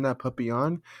turn that puppy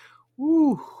on,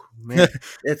 woo, man,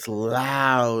 it's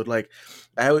loud. Like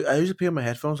I usually put on my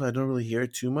headphones so I don't really hear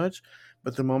it too much.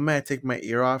 But the moment I take my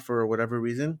ear off for whatever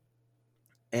reason,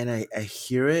 and I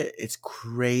hear it, it's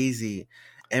crazy,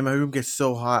 and my room gets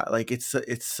so hot. Like it's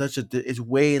such a it's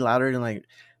way louder than like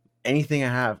anything I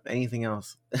have, anything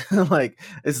else. Like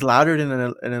it's louder than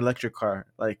an electric car.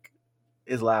 Like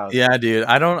it's loud. yeah, dude,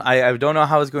 I don't know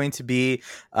how it's going to be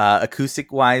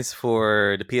acoustic wise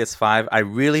for the PS5. I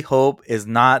really hope it's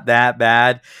not that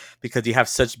bad because you have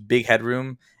such big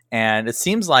headroom. And it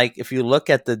seems like if you look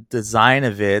at the design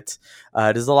of it,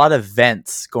 there's a lot of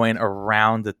vents going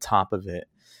around the top of it.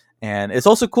 And it's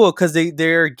also cool because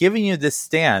they're giving you this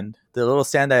stand, the little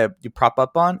stand that you prop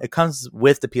up on. It comes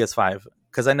with the PS5.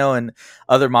 Because I know in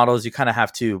other models you kind of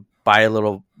have to buy a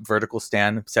little vertical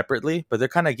stand separately, but they're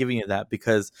kind of giving you that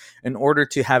because in order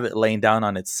to have it laying down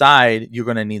on its side, you're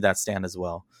going to need that stand as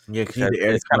well Yeah, 'cause you because need the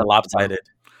air to it's come kind of up and down. lopsided.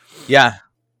 Yeah,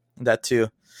 that too.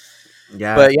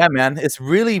 Yeah, But yeah, man, it's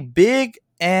really big,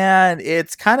 and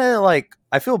it's kind of like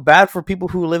I feel bad for people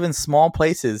who live in small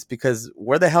places because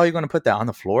where the hell are you going to put that on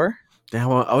the floor? damn.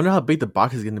 Well, I wonder how big the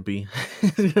box is gonna be.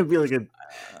 It's gonna be like a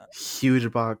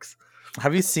huge box.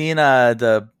 Have you seen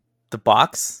the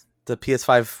box, the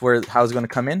PS5, where how it's going to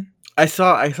come in? I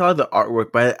saw the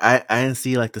artwork, but I didn't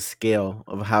see like the scale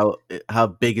of how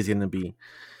big it's gonna be.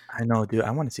 I know, dude.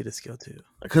 I want to see the scale too.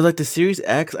 Cause like the Series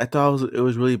X, I thought it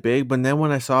was really big, but then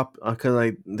when I saw, cause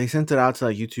like they sent it out to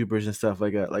like YouTubers and stuff,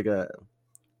 like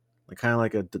kind of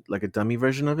like a dummy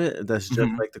version of it that's just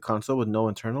Hmm. like the console with no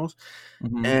internals,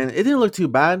 Hmm. and it didn't look too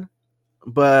bad,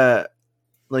 but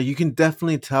like you can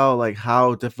definitely tell like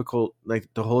how difficult like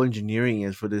the whole engineering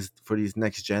is for these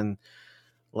next gen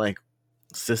like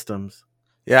systems.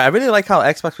 Yeah, I really like how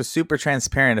Xbox was super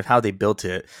transparent of how they built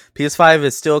it. PS5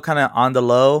 is still kind of on the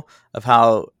low of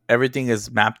how everything is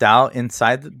mapped out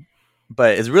inside,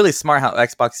 but it's really smart how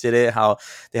Xbox did it. How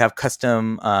they have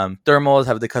custom thermals,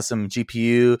 have the custom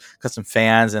GPU, custom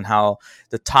fans, and how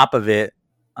the top of it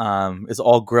is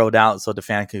all grilled out so the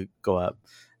fan could go up.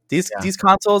 Yeah. These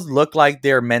consoles look like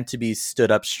they're meant to be stood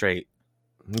up straight.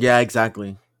 Yeah,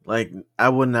 exactly. Like I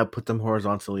wouldn't have put them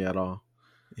horizontally at all.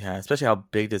 Yeah, especially how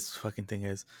big this fucking thing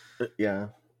is. Yeah.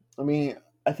 I mean,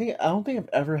 I don't think I've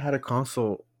ever had a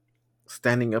console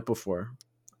standing up before.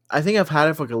 I think I've had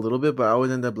it for like a little bit, but I always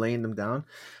end up laying them down.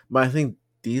 But I think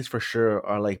these for sure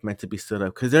are like meant to be stood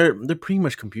up because they're pretty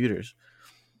much computers.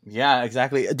 Yeah,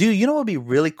 exactly. Dude, you know what would be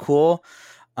really cool?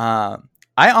 I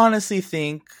honestly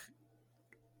think,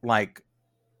 like,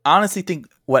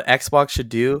 what Xbox should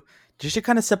do, they should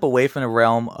kind of step away from the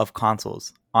realm of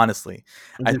consoles. Honestly,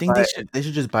 And I just think they buy, should. they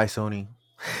should just buy Sony.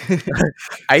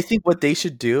 I think what they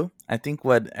should do. I think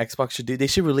what Xbox should do. They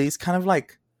should release kind of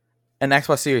like an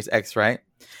Xbox Series X, right?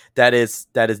 That is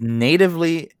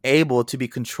natively able to be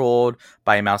controlled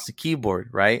by a mouse and keyboard,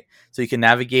 right? So you can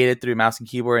navigate it through mouse and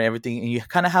keyboard and everything, and you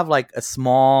kind of have like a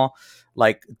small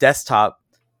like desktop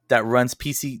that runs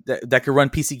PC that could run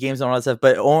PC games and all that stuff,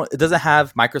 but it doesn't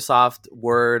have Microsoft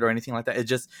Word or anything like that. It's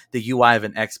just the UI of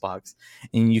an Xbox,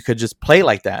 and you could just play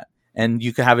like that. And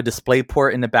you could have a display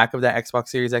port in the back of that Xbox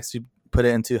Series X to put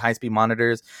it into high speed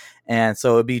monitors, and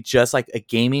so it'd be just like a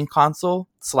gaming console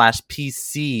slash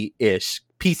PC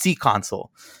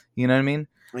console. You know what I mean?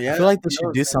 I feel Yeah, like they should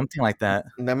no, do something like that.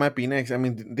 that might be next. I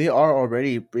mean, they are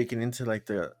already breaking into like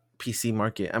the PC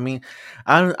market. I mean,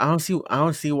 I don't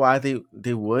see why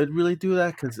they would really do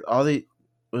that because all they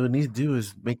what they need to do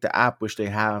is make the app which they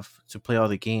have to play all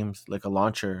the games like a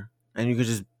launcher, and you could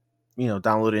just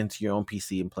download it into your own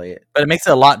PC and play it. But it makes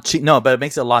it a lot cheap. No, but it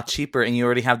makes it a lot cheaper, and you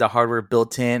already have the hardware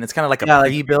built in. It's kind of like a Yeah,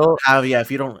 like pre-built. if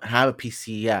you don't have a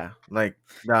PC, yeah, like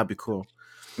that'd be cool.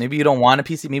 Maybe you don't want a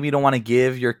PC. Maybe you don't want to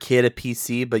give your kid a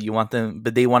PC, but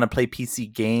they want to play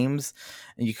PC games,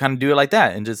 and you kind of do it like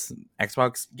that, and just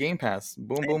Xbox Game Pass,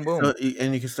 boom, boom, boom.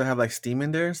 And you can still have like Steam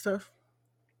in there and stuff.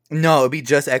 No, it'd be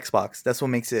just Xbox. That's what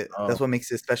makes it. That's Oh, what makes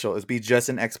it special. It'd be just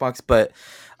an Xbox, but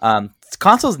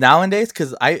consoles nowadays.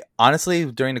 Because I honestly,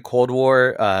 during the Cold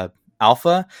War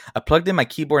alpha, I plugged in my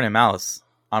keyboard and mouse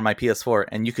on my PS4,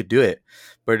 and you could do it.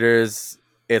 But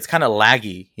it's kind of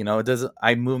laggy. You know, it doesn't.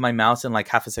 I move my mouse, and like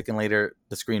half a second later,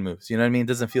 the screen moves. You know what I mean? It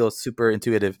doesn't feel super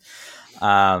intuitive.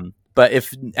 But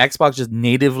if Xbox just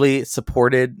natively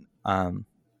supported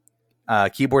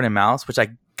keyboard and mouse, which I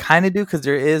kind of do because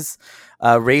there is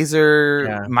Razer,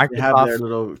 yeah, they have their Microsoft.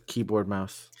 little keyboard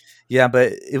mouse. Yeah,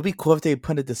 but it would be cool if they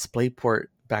put a display port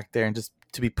back there and just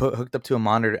to be hooked up to a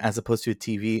monitor as opposed to a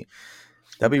TV.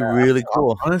 That'd be really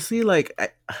cool. Honestly, like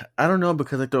I don't know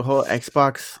because like the whole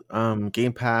Xbox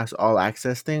Game Pass All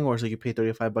Access thing, where it's like you pay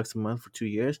 $35 a month for 2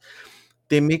 years.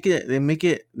 They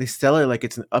sell it like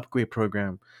it's an upgrade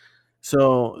program.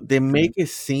 So they make it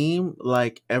seem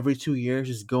like every 2 years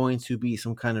is going to be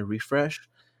some kind of refresh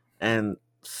and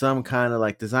some kind of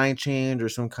like design change or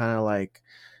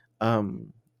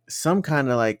um some kind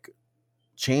of like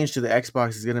change to the Xbox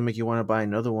is gonna make you want to buy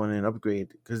another one and upgrade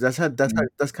because that's kind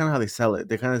of how they sell it.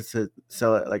 They kind of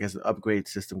sell it like as an upgrade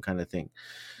system kind of thing.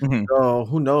 Mm-hmm. So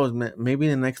who knows? Maybe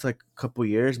in the next like couple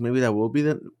years, maybe that will be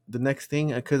the next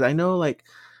thing. Because I know like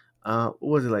what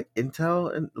was it like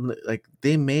Intel and like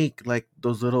they make like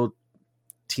those little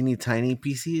teeny tiny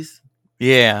PCs,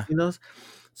 Yeah,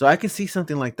 so I can see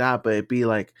something like that, but it'd be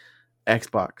like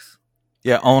Xbox,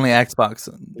 yeah, only Xbox.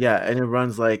 yeah, and it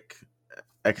runs like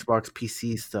Xbox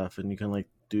PC stuff, and you can like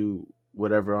do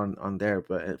whatever on there,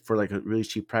 but for like a really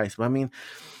cheap price. But I mean,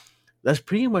 that's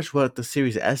pretty much what the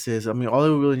Series S is. I mean, all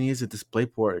it really needs is a display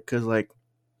port because like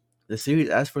the Series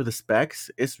S for the specs,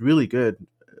 it's really good.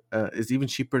 It's even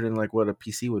cheaper than like what a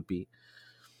PC would be.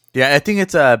 Yeah, I think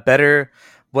it's better.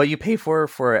 What you pay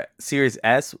for Series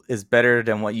S is better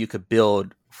than what you could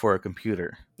build for a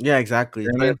computer. Yeah, exactly. You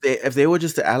know what I But mean? if they were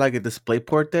just to add like a display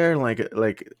port there, like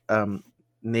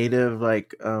native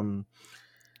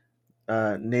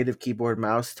native keyboard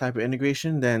mouse type of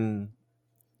integration, then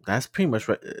that's pretty much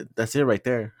right. That's it right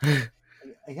there.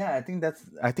 Yeah, I think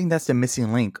that's the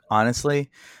missing link, honestly,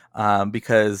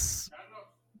 because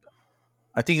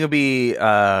I think it would be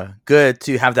good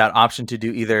to have that option to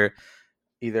do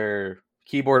either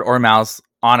keyboard or mouse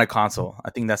on a console.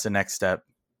 I think that's the next step.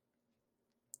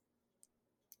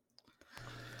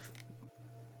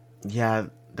 Yeah,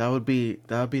 that would be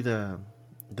the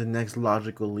next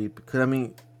logical leap. Because I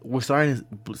mean, we're starting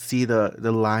to see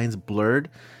the lines blurred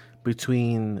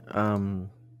between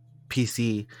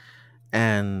PC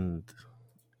and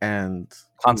and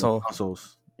Console.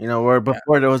 consoles. Where Yeah.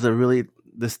 before there was a really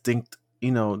distinct,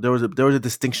 there was a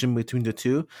distinction between the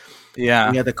two.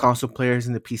 Yeah. You had the console players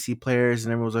and the PC players,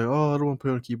 and everyone was like, "Oh, I don't want to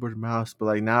play on a keyboard and mouse." But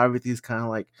like now, everything's kind of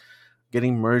like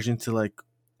getting merged into like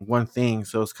one thing.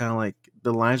 So it's kind of like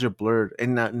the lines are blurred.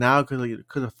 And now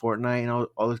because of Fortnite and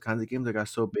all those kinds of games that got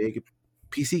so big,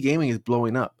 PC gaming is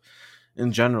blowing up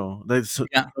in general. There's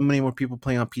Yeah. so many more people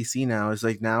playing on PC now. It's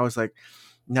like now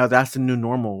that's the new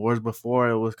normal. Whereas before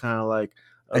it was kind of like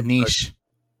A a niche.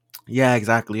 yeah,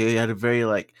 exactly. You had a very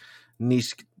like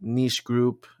niche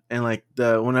group, and like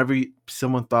whenever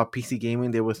someone thought PC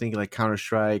gaming, they would think like Counter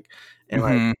Strike and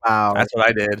like Hmm. WoW. That's what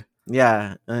I did.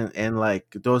 Yeah, and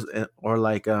like those or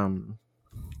like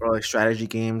strategy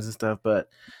games and stuff. But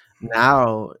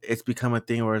now it's become a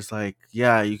thing where it's like,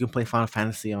 yeah, you can play Final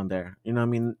Fantasy on there. You know what I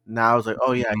mean? Now it's like,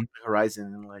 oh yeah, I Mhm. can play Horizon,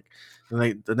 and like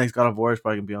the next God of War is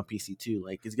probably gonna be on PC too.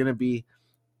 Like it's gonna be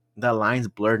that line's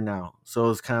blurred now. So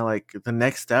it's kind of like the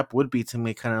next step would be to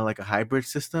make kind of like a hybrid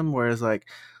system, whereas like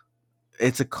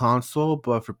it's a console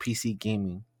but for PC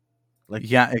gaming. Like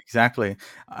Yeah, exactly.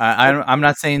 I'm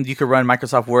not saying you could run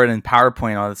Microsoft Word and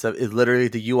PowerPoint, all that stuff. It's literally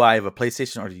the UI of a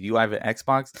PlayStation or the UI of an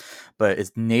Xbox, but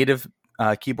it's native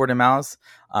keyboard and mouse.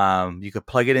 You could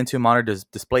plug it into monitor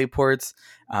display ports.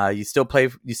 You still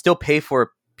pay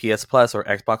for PS Plus or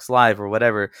Xbox Live or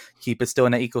whatever. Keep it still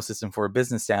in the ecosystem for a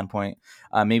business standpoint.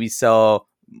 Maybe sell,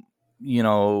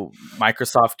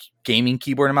 Microsoft gaming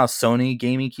keyboard and mouse, Sony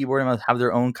gaming keyboard and mouse, have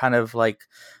their own kind of like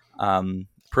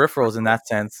peripherals in that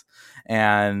sense,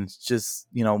 and just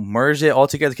merge it all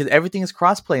together, because everything is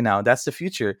crossplay now. That's the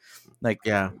future. Like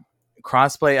yeah,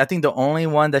 crossplay, I think the only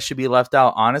one that should be left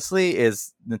out, honestly,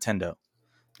 is Nintendo.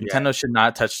 yeah, Nintendo should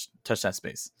not touch that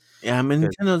space. yeah. I mean,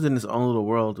 'Cause- Nintendo's in its own little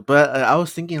world, but I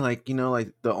was thinking like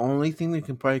like the only thing that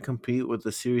can probably compete with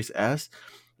the Series S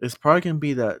is probably gonna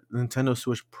be that Nintendo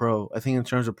Switch Pro. I think in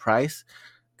terms of price,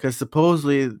 because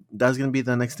supposedly that's gonna be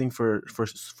the next thing for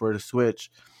the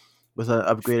Switch with an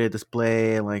upgraded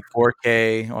display and like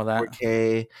 4K, all that.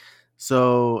 4K.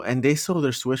 So and they sold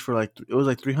their Switch for like it was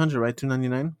like 300, right?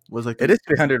 299 was like It is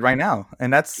 300 right now,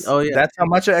 and that's oh yeah, that's how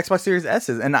much an Xbox Series S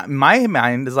is. And my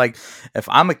mind is like, if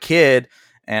I'm a kid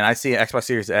and I see an Xbox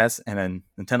Series S and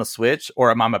a Nintendo Switch, or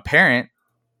I'm a parent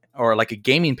or like a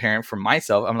gaming parent for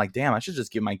myself, I'm like, damn, I should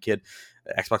just give my kid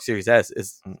Xbox Series S.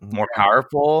 Is mhm. more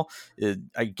powerful.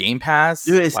 A Game Pass.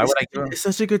 Dude, it's, Why it's would I give them? it's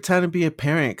such a good time to be a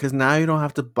parent because now you don't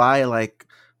have to buy like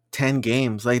 10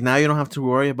 games. Like now you don't have to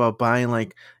worry about buying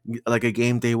like a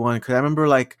game day one. Because I remember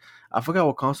like I forgot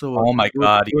what console it was. Oh my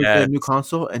god, You would get yes, a new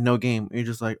console and no game. You're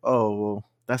just like, oh well,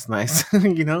 that's nice.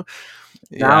 Now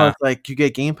yeah, it's like you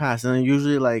get Game Pass, and then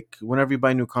usually like whenever you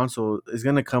buy a new console, it's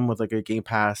gonna come with like a Game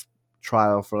Pass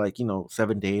trial for like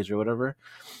 7 days or whatever.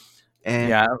 And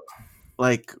yeah.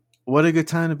 like, what a good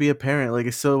time to be a parent! Like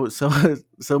it's so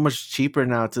much cheaper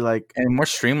now to like. And more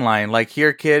streamlined. Like,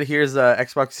 here, kid, here's a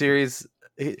Xbox Series.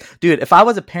 Dude, if I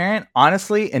was a parent,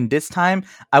 honestly, in this time,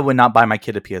 I would not buy my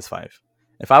kid a PS5.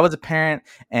 If I was a parent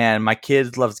and my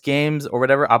kid loves games or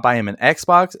whatever, I'll buy him an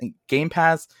Xbox and Game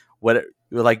Pass. What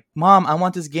you're like, Mom, I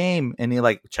want this game, and you're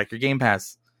like, check your Game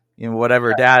Pass.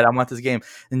 Whatever, Dad, I want this game,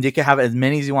 and you can have as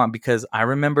many as you want. Because I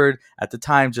remembered at the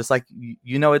time, just like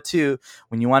you know it too,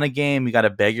 when you want a game, you got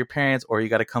to beg your parents, or you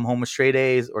got to come home with straight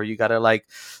A's, or you got to like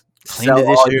clean Sell the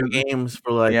all your dishes. games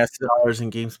for like Yes, $2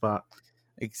 in GameSpot.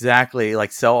 exactly.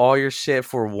 Like, sell all your shit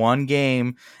for one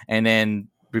game and then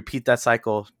repeat that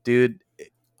cycle, dude.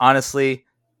 Honestly,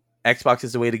 Xbox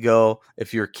is the way to go.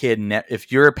 If you're a kid,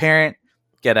 if you're a parent,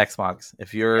 get Xbox.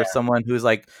 If you're someone who's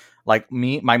like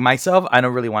me, myself, I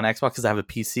don't really want Xbox because I have a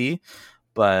PC.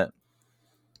 But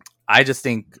I just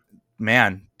think,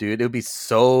 man, dude, it would be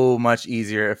so much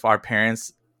easier if our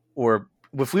parents, or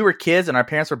if we were kids and our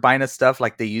parents were buying us stuff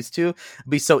like they used to. It'd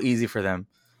be so easy for them.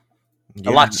 A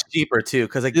Yeah, lot cheaper too,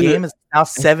 because a dude. game is now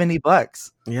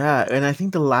 $70. Yeah, and I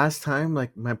think the last time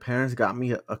like my parents got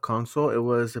me a console, it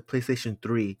was a PlayStation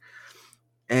 3.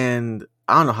 And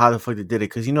I don't know how the fuck they did it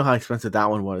because you know how expensive that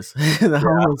one was. That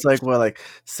one was like what, like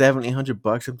 700-800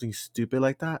 bucks, something stupid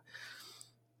like that.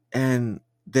 And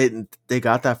they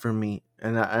got that for me.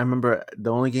 And I remember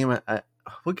the only game I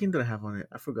what game did I have on it?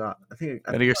 I forgot.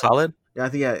 Metal Gear Solid. Yeah, I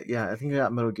think I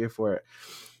got Metal Gear for it.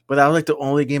 But that was like the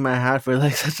only game I had for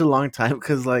like such a long time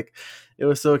because like it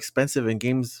was so expensive and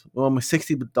games. Well, my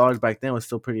 $60 back then was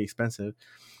still pretty expensive.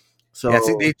 Yeah,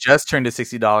 see, So they just turned to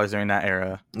 $60 during that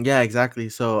era. yeah, exactly.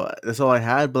 So that's all I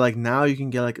had. But like now you can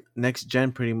get like next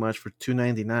gen pretty much for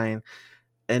 $299,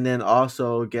 and then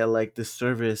also get like this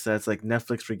service that's like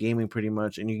Netflix for gaming pretty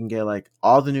much, and you can get like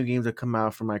all the new games that come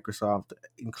out from Microsoft,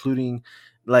 including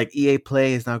like EA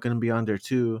Play is now going to be on there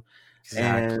too,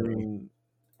 Exactly. and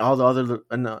all the other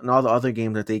and all the other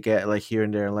games that they get like here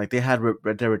and there. Like they had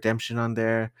Red Dead Redemption on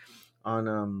there,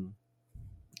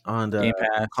 on the Game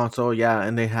Pass. console, yeah,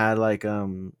 and they had like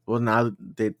well now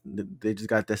they just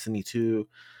got Destiny 2,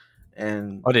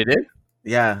 and Oh, they did?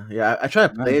 yeah, I tried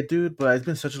to play Nice. it, dude, but it's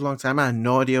been such a long time. I had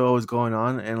no idea what was going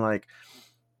on, and like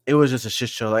it was just a shit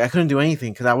show. Like I couldn't do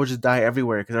anything because I would just die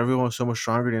everywhere because everyone was so much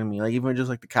stronger than me. Like even just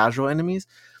like the casual enemies,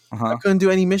 I Uh-huh. couldn't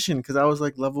do any mission because I was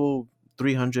like level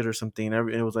 300 or something.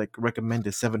 It was like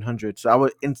recommended 700, so I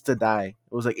would insta die.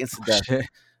 It was like instant Oh, death. shit.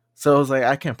 So I was like,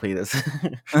 I can't play this.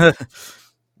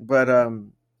 but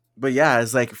but yeah,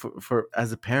 it's like for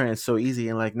as a parent, it's so easy,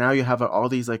 and like now you have all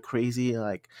these like crazy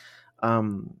like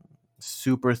um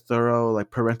super thorough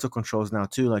like parental controls now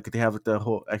too. Like they have like the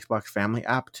whole Xbox Family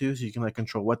app too, so you can like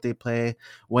control what they play,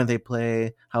 when they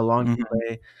play, how long they Mhm.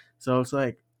 play. So it's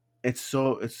like it's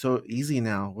so easy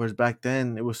now. Whereas back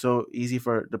then it was so easy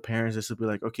for the parents just to be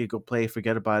like, okay, go play,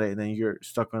 forget about it, and then you're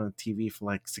stuck on the TV for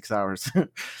like 6 hours.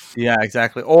 Yeah,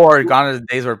 exactly. Or gone are the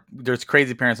days where there's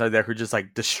crazy parents out there who just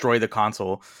like destroy the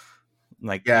console.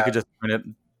 Like you Yeah, could just turn it,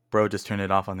 bro, just turn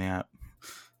it off on the app.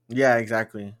 yeah,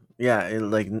 exactly. Yeah,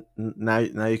 like now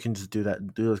you can just do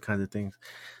those kinds of things.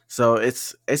 So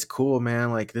it's cool,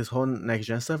 man. Like this whole next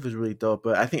gen stuff is really dope.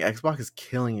 But I think Xbox is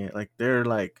killing it. Like they're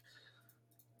like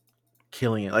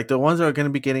killing it. Like the ones that are gonna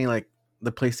be getting like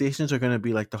the PlayStations are gonna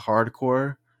be like the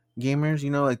hardcore gamers. You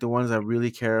know, like the ones that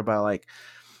really care about like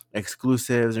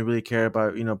exclusives and really care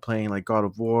about playing like God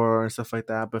of War and stuff like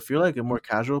that. But if you're like a more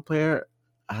casual player,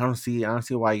 I don't see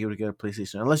why you would get a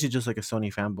PlayStation unless you're just like a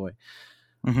Sony fanboy.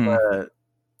 Hmm. But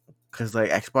because like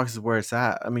Xbox is where it's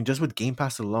at. I mean, just with Game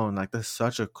Pass alone, like that's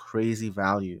such a crazy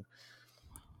value.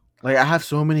 Like I have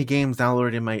so many games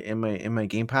downloaded in my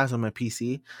Game Pass on my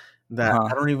PC that Uh-huh.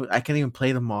 I can't even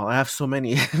play them all. I have so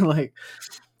many. like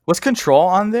Was Control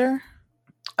on there?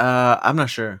 I'm not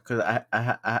sure because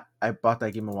I bought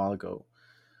that game a while ago.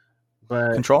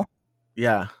 But Control?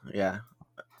 yeah, yeah.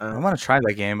 I Um, want to try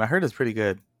that game. I heard it's pretty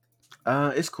good.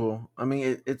 it's cool. I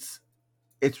mean,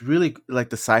 it's really like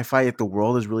the sci-fi. Like, the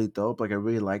world is really dope. Like I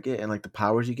really like it, and like the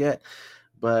powers you get.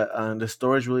 But the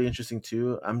story is really interesting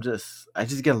too. I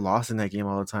just get lost in that game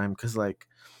all the time because like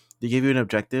they give you an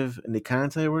objective and they kind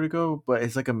of tell you where to go, but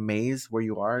it's like a maze where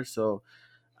you are. So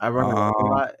I run around a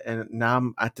Oh. lot, and now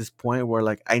I'm at this point where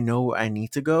like I know I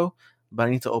need to go, but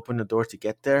I need to open the door to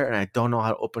get there, and I don't know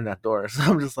how to open that door. So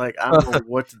I'm just like I don't know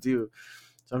what to do.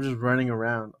 So I'm just running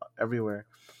around everywhere.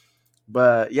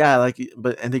 But yeah,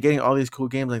 and they're getting all these cool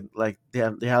games like they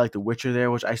have like The Witcher there,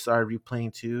 which I started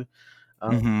replaying too,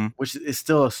 Hmm. which is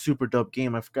still a super dope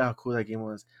game. I forgot how cool that game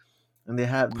was. And they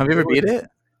had Have you ever beat it?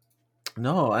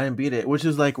 no, I didn't beat it, which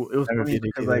is like it was Never funny beat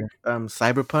it because like either.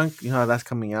 Cyberpunk, you know how that's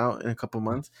coming out in a couple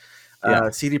months. Yeah.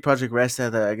 CD Projekt Red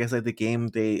said that I guess like the game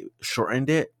they shortened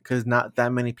it because not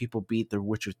that many people beat The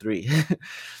Witcher 3.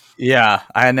 Yeah.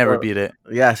 I had never So beat it.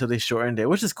 yeah, so they shortened it,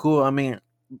 which is cool. I mean,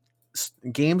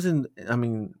 games and I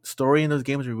mean story in those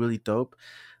games are really dope.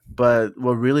 But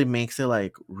what really makes it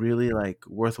like really like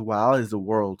worthwhile is the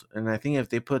world. And I think if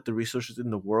they put the resources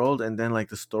in the world and then like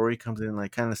the story comes in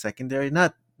like kind of secondary,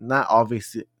 not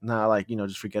obviously not like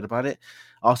just forget about it.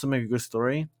 Also make a good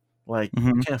story. Like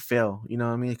you Hmm. can't fail. You know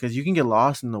what I mean? Because you can get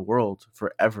lost in the world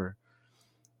forever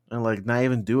and like not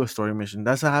even do a story mission.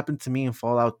 That's what happened to me in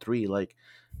Fallout 3. Like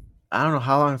I don't know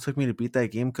how long it took me to beat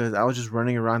that game because I was just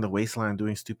running around the wasteland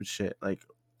doing stupid shit like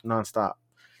nonstop.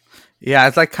 Yeah.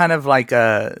 It's like kind of like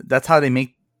that's how they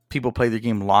make people play their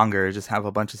game longer. Just have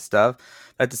a bunch of stuff.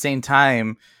 At the same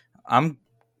time, I'm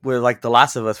with like The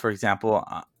Last of Us, for example.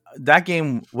 That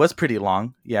game was pretty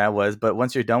long. Yeah, it was. But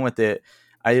once you're done with it,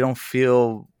 I don't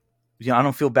feel, I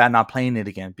don't feel bad not playing it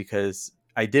again because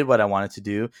I did what I wanted to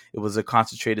do. It was a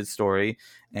concentrated story,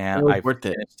 and It was I worth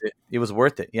it. finished it. It was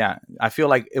worth it. Yeah, I feel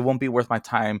like it won't be worth my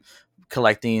time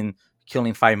collecting,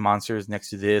 killing 5 monsters next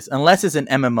to this, unless it's an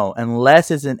MMO.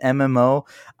 Unless it's an MMO,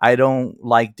 I don't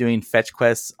like doing fetch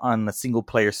quests on a single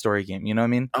player story game. You know what I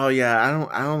mean? Oh yeah,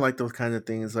 I don't like those kinds of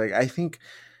things. Like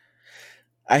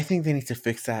I think they need to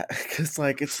fix that because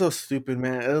like it's so stupid,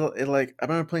 man. It like I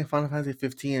remember playing Final Fantasy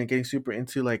 15 and getting super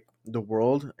into like the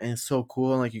world and it's so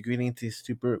cool and like you're getting into these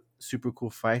super cool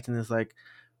fights and it's like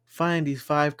find these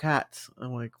 5 cats.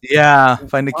 I'm like, Yeah,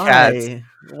 find the cats. why?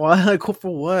 Why? Like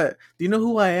for what? Do you know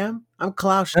who I am? I'm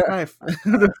Klaus Strife.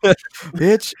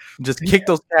 Bitch, just kick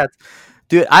those cats.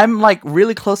 Dude, I'm like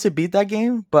really close to beat that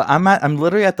game, but I'm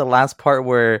literally at the last part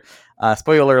where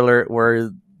spoiler alert,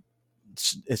 where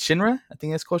it's Shinra, I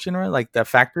think it's called Shinra, like that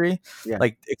factory Yeah.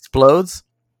 like explodes.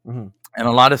 Hmm. and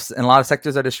a lot of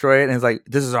sectors are destroyed, and it's like,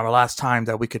 this is our last time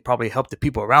that we could probably help the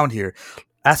people around here.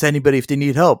 Ask anybody if they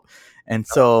need help. And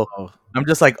so Oh. I'm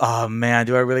just like, oh man,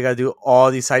 do I really gotta do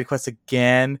all these side quests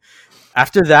again?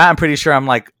 After that, I'm pretty sure I'm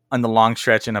like on the long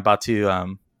stretch and about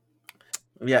to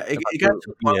Yeah, it got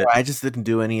to a beat point it. where I just didn't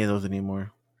do any of those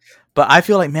anymore. But I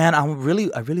feel like, man, I really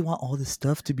want all this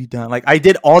stuff to be done. Like, I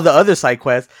did all the other side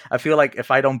quests. I feel like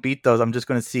if I don't beat those, I'm just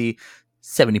gonna see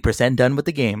 70% done with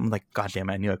the game. I'm like, god damn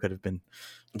it, I knew I could have been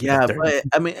Yeah, 30. but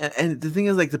I mean, and the thing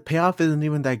is, like, the payoff isn't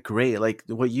even that great. Like,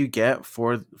 what you get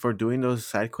for doing those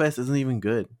side quests isn't even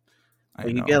good. I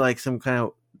Like, you know. get like some kind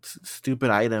of stupid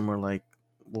item or like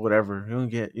whatever. You don't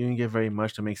get very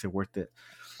much that makes it worth it.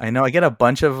 I know. I get a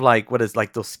bunch of like, what is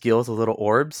like those skills, the little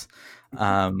orbs.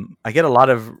 I get a lot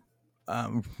of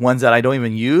ones that I don't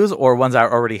even use or ones I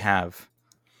already have.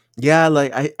 Yeah,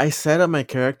 like I set up my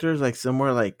characters like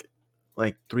somewhere like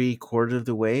 3/4 of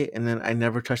the way, and then I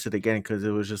never touched it again because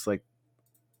it was just like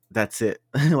that's it.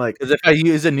 Like, Because if I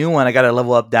use a new one, I got to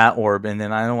level up that orb, and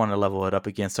then I don't want to level it up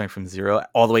again, starting from zero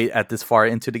all the way at this far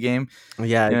into the game.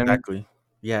 yeah, You know what I mean? exactly.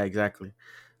 Yeah, exactly.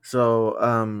 So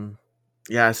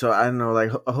yeah, so I don't know,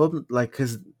 like I hope like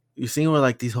because you seen with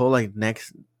like these whole like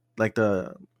next like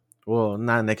the well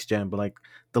not next gen but like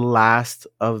the last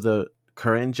of the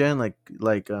current gen like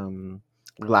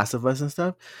Last of Us and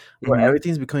stuff where Mm-hmm.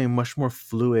 everything's becoming much more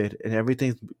fluid and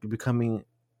everything's becoming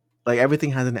like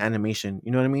everything has an animation.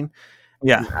 You know what I mean?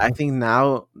 Yeah. I think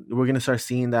now we're gonna start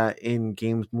seeing that in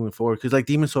games moving forward because like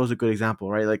Demon Souls is a good example,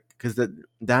 right? Like because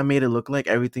that made it look like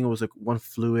everything was like one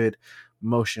fluid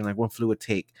motion, like one fluid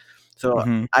take. So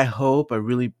Mm-hmm. I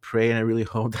really pray, and I really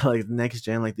hope that like next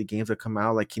gen, like the games that come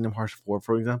out, like Kingdom Hearts 4,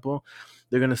 for example,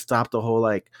 they're gonna stop the whole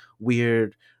like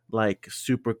weird, like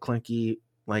super clunky,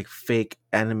 like fake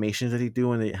animations that they do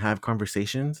when they have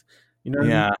conversations. You know what I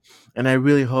mean? Yeah. And I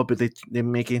really hope that they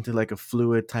make it into like a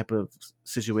fluid type of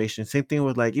situation. Same thing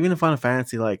with like even in Final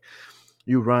Fantasy, like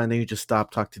you run, then you just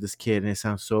stop, talk to this kid, and it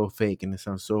sounds so fake and it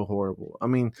sounds so horrible. I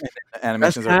mean, The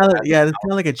animations are that's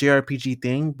kind of like a JRPG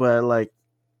thing, but like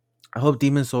I hope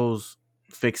Demon Souls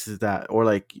fixes that or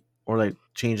like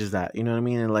changes that. You know what I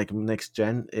mean? And like next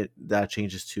gen, it that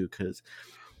changes too, because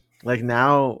like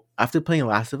now after playing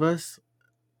Last of Us,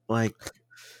 like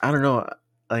I don't know,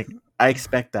 like I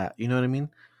expect that. You know what I mean?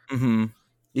 Mm-hmm.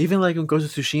 Even like in Ghost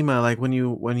of Tsushima, like when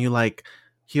you like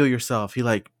heal yourself, he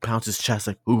like pounds his chest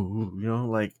like ooh, you know,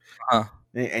 like Huh.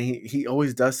 and he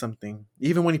always does something.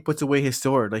 Even when he puts away his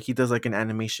sword, like he does like an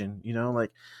animation, you know,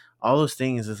 like all those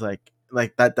things is like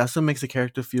that's what makes the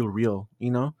character feel real,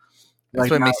 you know? That's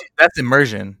Like what makes that's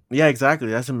immersion. yeah, exactly.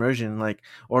 That's immersion. Like,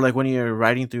 or like when you're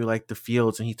riding through like the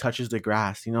fields and he touches the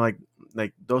grass, you know,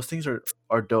 like those things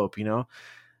are dope, you know.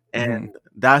 And Mm-hmm.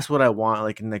 that's what I want,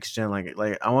 like in next gen. Like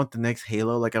I want the next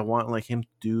Halo. Like I want like him to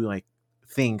do like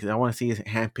things. I want to see his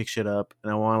hand pick shit up,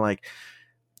 and I want like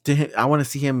I want to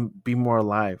see him be more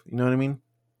alive. You know what I mean?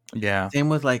 Yeah. Same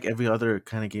with like every other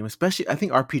kind of game, especially I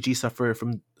think RPG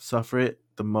suffer it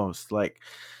the most. Like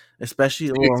especially,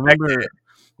 You well, expect remember, it.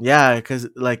 yeah, because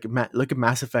like look at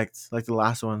Mass Effect, like the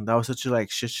last one, that was such a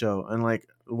like shit show, and like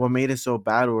what made it so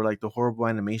bad were like the horrible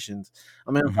animations.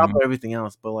 I mean, on top Mm-hmm. of everything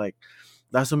else, but like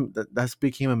that's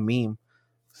became a meme.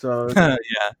 So Yeah.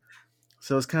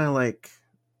 so it's kind of like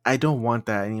I don't want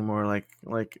that anymore.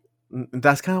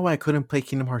 That's kind of why I couldn't play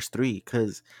Kingdom Hearts 3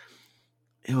 because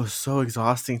it was so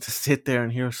exhausting to sit there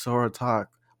and hear Sora talk.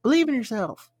 Believe in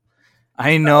yourself.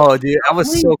 I know, dude. I was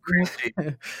Believe. so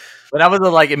cringy. When I was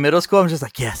like in middle school, I'm just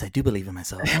like, yes, I do believe in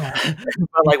myself.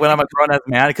 But like when I'm a grown ass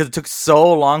man, because it took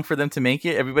so long for them to make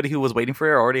it, everybody who was waiting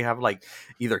for it already have like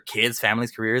either kids,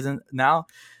 families, careers, and now,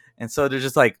 and so they're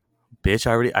just like, bitch,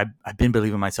 I've been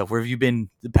believing myself. Where have you been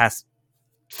the past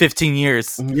 15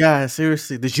 years? Yeah,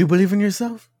 seriously. Did you believe in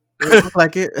yourself? It looked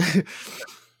like it.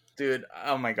 Dude,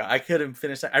 oh my god, I couldn't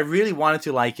finish that. I really wanted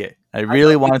to like it. I I know,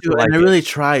 really me wanted to too, like and I it. really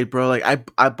tried, bro. Like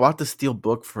I bought the steel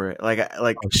book for it.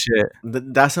 Oh shit.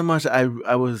 That's how much I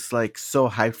was like so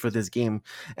hyped for this game,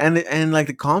 and like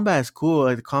the combat is cool.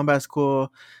 Like the combat's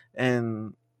cool,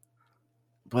 and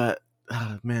but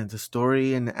man, the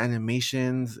story and the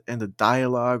animations and the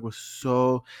dialogue was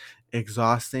so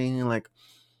exhausting. And like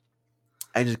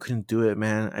I just couldn't do it,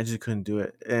 man. I just couldn't do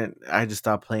it, and I just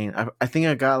stopped playing. I think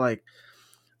I got like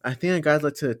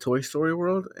to the Toy Story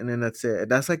world, and then that's it.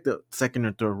 That's like the second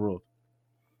or third world.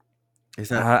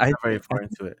 It's not, I, not very far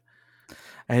into it.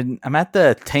 I'm at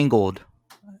the Tangled.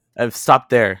 I've stopped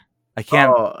there. I can't.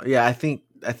 Oh yeah, I think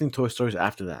Toy Story's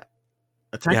after that.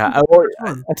 Attack Yeah, of the or first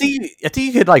one. I think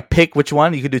you could like pick which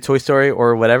one. You could do Toy Story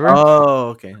or whatever. Oh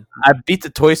okay. I beat the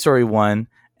Toy Story one,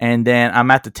 and then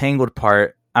I'm at the Tangled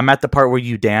part. I'm at the part where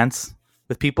you dance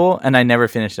with people, and I never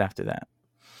finished after that.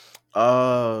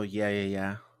 Oh yeah, yeah,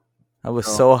 yeah. I was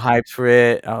Oh so hyped for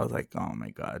it. I was like, "Oh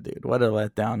my god, dude, what a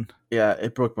letdown!" yeah,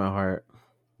 it broke my heart.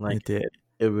 It Like did.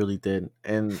 it really did.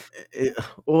 And it,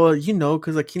 well,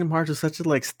 because like Kingdom Hearts was such a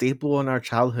like staple in our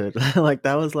childhood. Like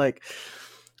that was like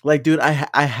dude, I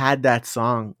had that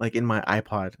song like in my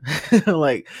iPod.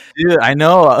 Like Dude, I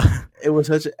know. it was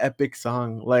such an epic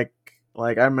song. Like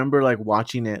I remember like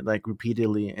watching it like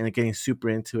repeatedly and like, getting super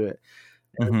into it.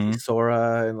 And see Hmm.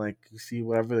 Sora and like you see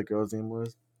whatever the girl's name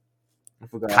was. I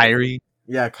forgot. Kyrie.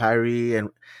 Yeah, Kyrie and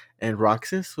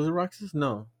Roxas. Was it Roxas?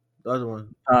 No, the other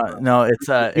one. No, it's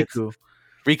Riku.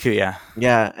 Riku. Yeah.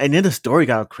 Yeah, and then the story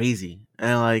got crazy,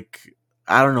 and like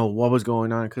I don't know what was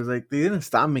going on because like they didn't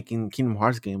stop making Kingdom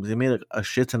Hearts games. They made like, a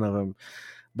shit ton of them,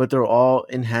 but they're all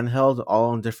in handheld, all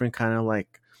on different kind of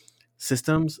like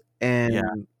systems, Yeah.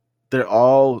 and they're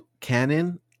all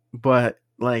canon, but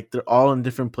like they're all in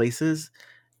different places,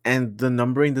 and the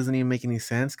numbering doesn't even make any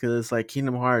sense because it's like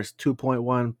Kingdom Hearts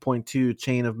 2.1.2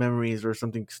 Chain of Memories or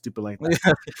something stupid like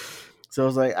that. So I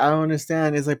was like, I don't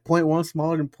understand. It's like point one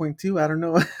smaller than point two. I don't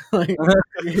know. Like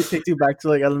it takes you back to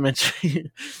like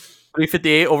elementary.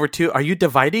 358 over 2. Are you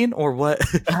dividing or what?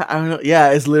 I don't know.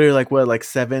 Yeah, it's literally like what, like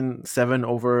seven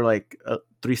over like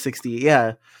 360.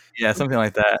 Yeah, Yeah, something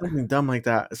like that. something dumb like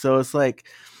that. So it's like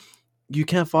you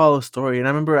can't follow a story. And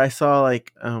I remember I saw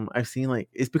like I've seen like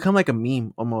it's become like a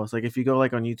meme almost. Like if you go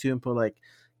like on YouTube and put like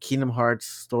Kingdom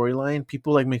Hearts storyline,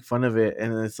 people like make fun of it,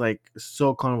 and it's like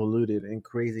so convoluted and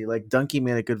crazy. Like Donkey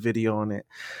made a good video on it.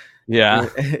 Yeah.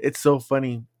 It's so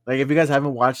funny. Like if you guys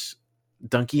haven't watched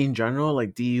Donkey in general,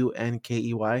 like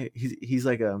Dunkey, he's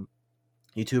like a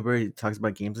YouTuber. He talks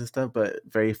about games and stuff, but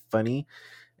very funny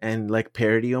and like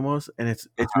parody almost. And it's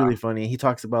really funny. He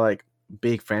talks about like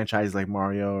big franchises like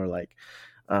Mario or like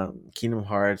Kingdom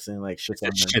Hearts and like shits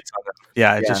on Just them. shits on them.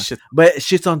 Yeah, it Yeah, just shits. but it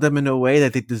shits on them in a way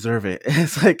that they deserve it.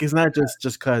 It's like it's not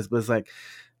just cause, but it's like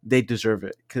they deserve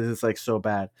it because it's like so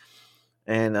bad.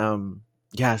 And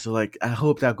yeah, so like I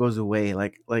hope that goes away.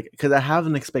 Like because I have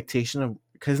an expectation of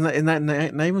because not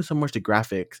even so much the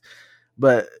graphics,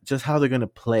 but just how they're gonna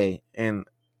play, and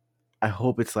I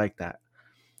hope it's like that.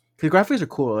 Because graphics are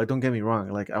cool. Like don't get me wrong.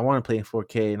 Like I want to play in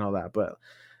 4K and all that, but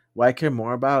what I care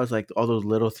more about is like all those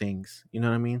little things. You know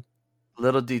what I mean?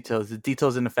 Little details, the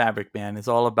details in the fabric, man. It's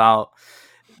all about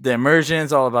the immersion.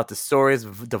 It's all about the stories,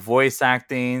 the voice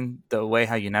acting, the way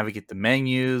how you navigate the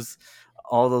menus,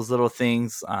 all those little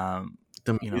things.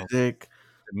 The You know, music.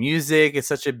 the music is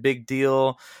such a big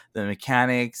deal. The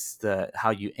mechanics, the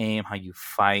how you aim, how you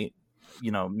fight.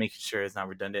 Making sure it's not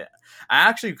redundant. I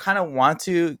actually kind of want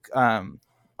to on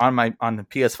the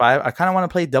PS5. I kind of want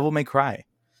to play Devil May Cry.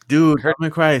 Dude, Heard, Devil May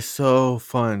Cry is so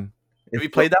fun. have It's you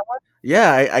so, played that one?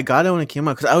 yeah, I got it when it came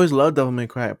out because I always loved Devil May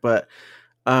Cry, but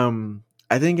I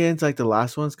didn't get into like the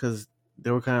last ones because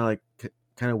they were kind of like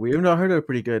kind of weird. Even though I heard they were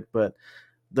pretty good, but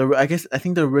I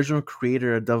think the original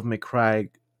creator of Devil May Cry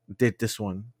did this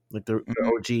one, like the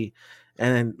Mhm. OG,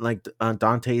 and then like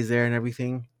Dante's there and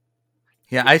everything.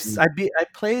 Yeah, I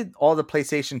played all the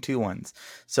PlayStation 2 ones.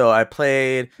 So I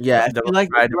played Yeah, if Devil you May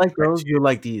Cry, if you Devil like May Cry those, 2. you'll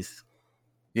like these.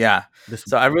 Yeah. This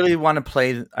So one. I really want to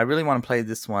play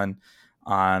this one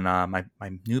on my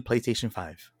new PlayStation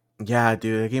 5. Yeah,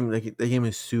 dude, that game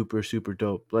is super super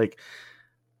dope. Like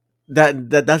that's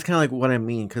kind of like what I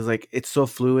mean because like it's so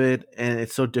fluid and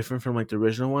it's so different from like the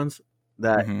original ones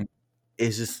that Hmm.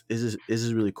 it's just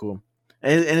really cool.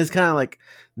 And it's kind of like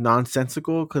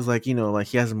nonsensical because like like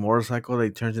he has a motorcycle that he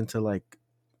turns into like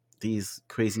these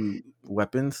crazy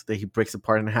weapons that he breaks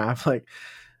apart in half. Like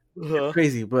it's Uh-huh.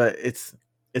 crazy, but it's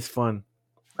fun.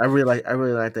 I really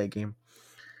like that game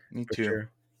Me for too.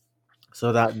 sure.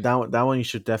 So that one you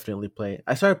should definitely play.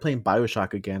 I started playing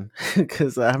Bioshock again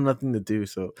because I have nothing to do.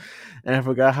 So, and I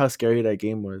forgot how scary that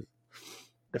game was.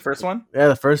 The first one? Yeah,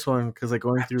 the first one because like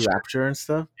going through Rapture. Rapture and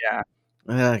stuff. Yeah.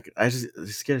 And like I just it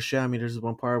scared the shit out of me. There's this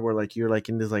one part where like you're like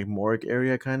in this like morgue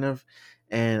area kind of,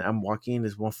 and I'm walking.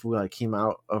 This one fool like came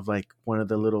out of like one of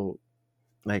the little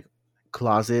like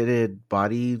closeted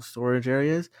body storage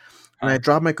areas, and I Huh.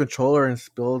 dropped my controller and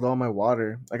spilled all my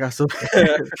water. I got so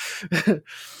scared.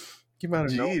 Came out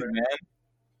of Jeez, nowhere. man.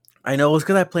 I know it's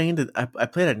because I played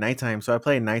at nighttime, so I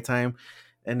play at nighttime,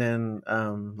 and then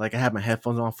like I had my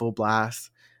headphones on full blast.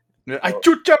 Ay,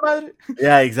 chucha madre.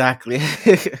 Yeah, exactly.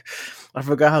 I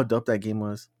forgot how dope that game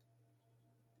was.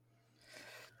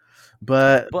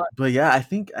 But But yeah, I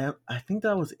think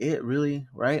that was it really,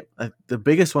 right? The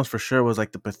biggest ones for sure was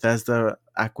like the Bethesda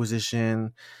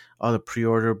acquisition, all the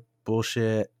pre-order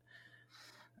bullshit.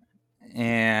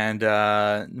 and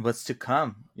what's to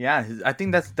come? Yeah, I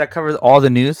think that covers all the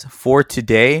news for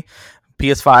today.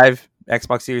 PS5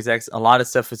 Xbox Series X. A lot of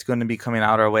stuff is going to be coming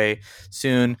out our way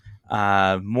soon.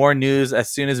 More news as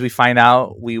soon as we find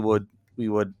out. We would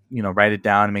write it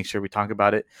down and make sure we talk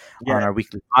about it on Yeah. our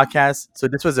weekly podcast. So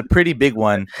this was a pretty big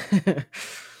one.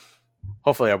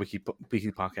 Hopefully, our weekly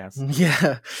podcast.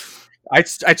 Yeah. I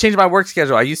changed my work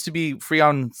schedule. I used to be free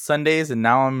on Sundays, and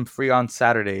now I'm free on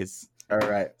Saturdays. All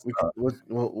right.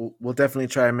 We'll definitely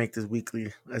try and make this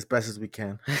weekly as best as we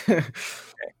can.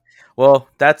 Well,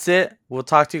 that's it. We'll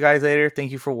talk to you guys later.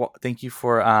 Thank you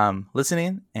for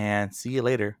listening, and see you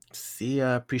later. See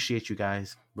ya. Appreciate you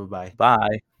guys. Bye-bye.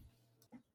 Bye.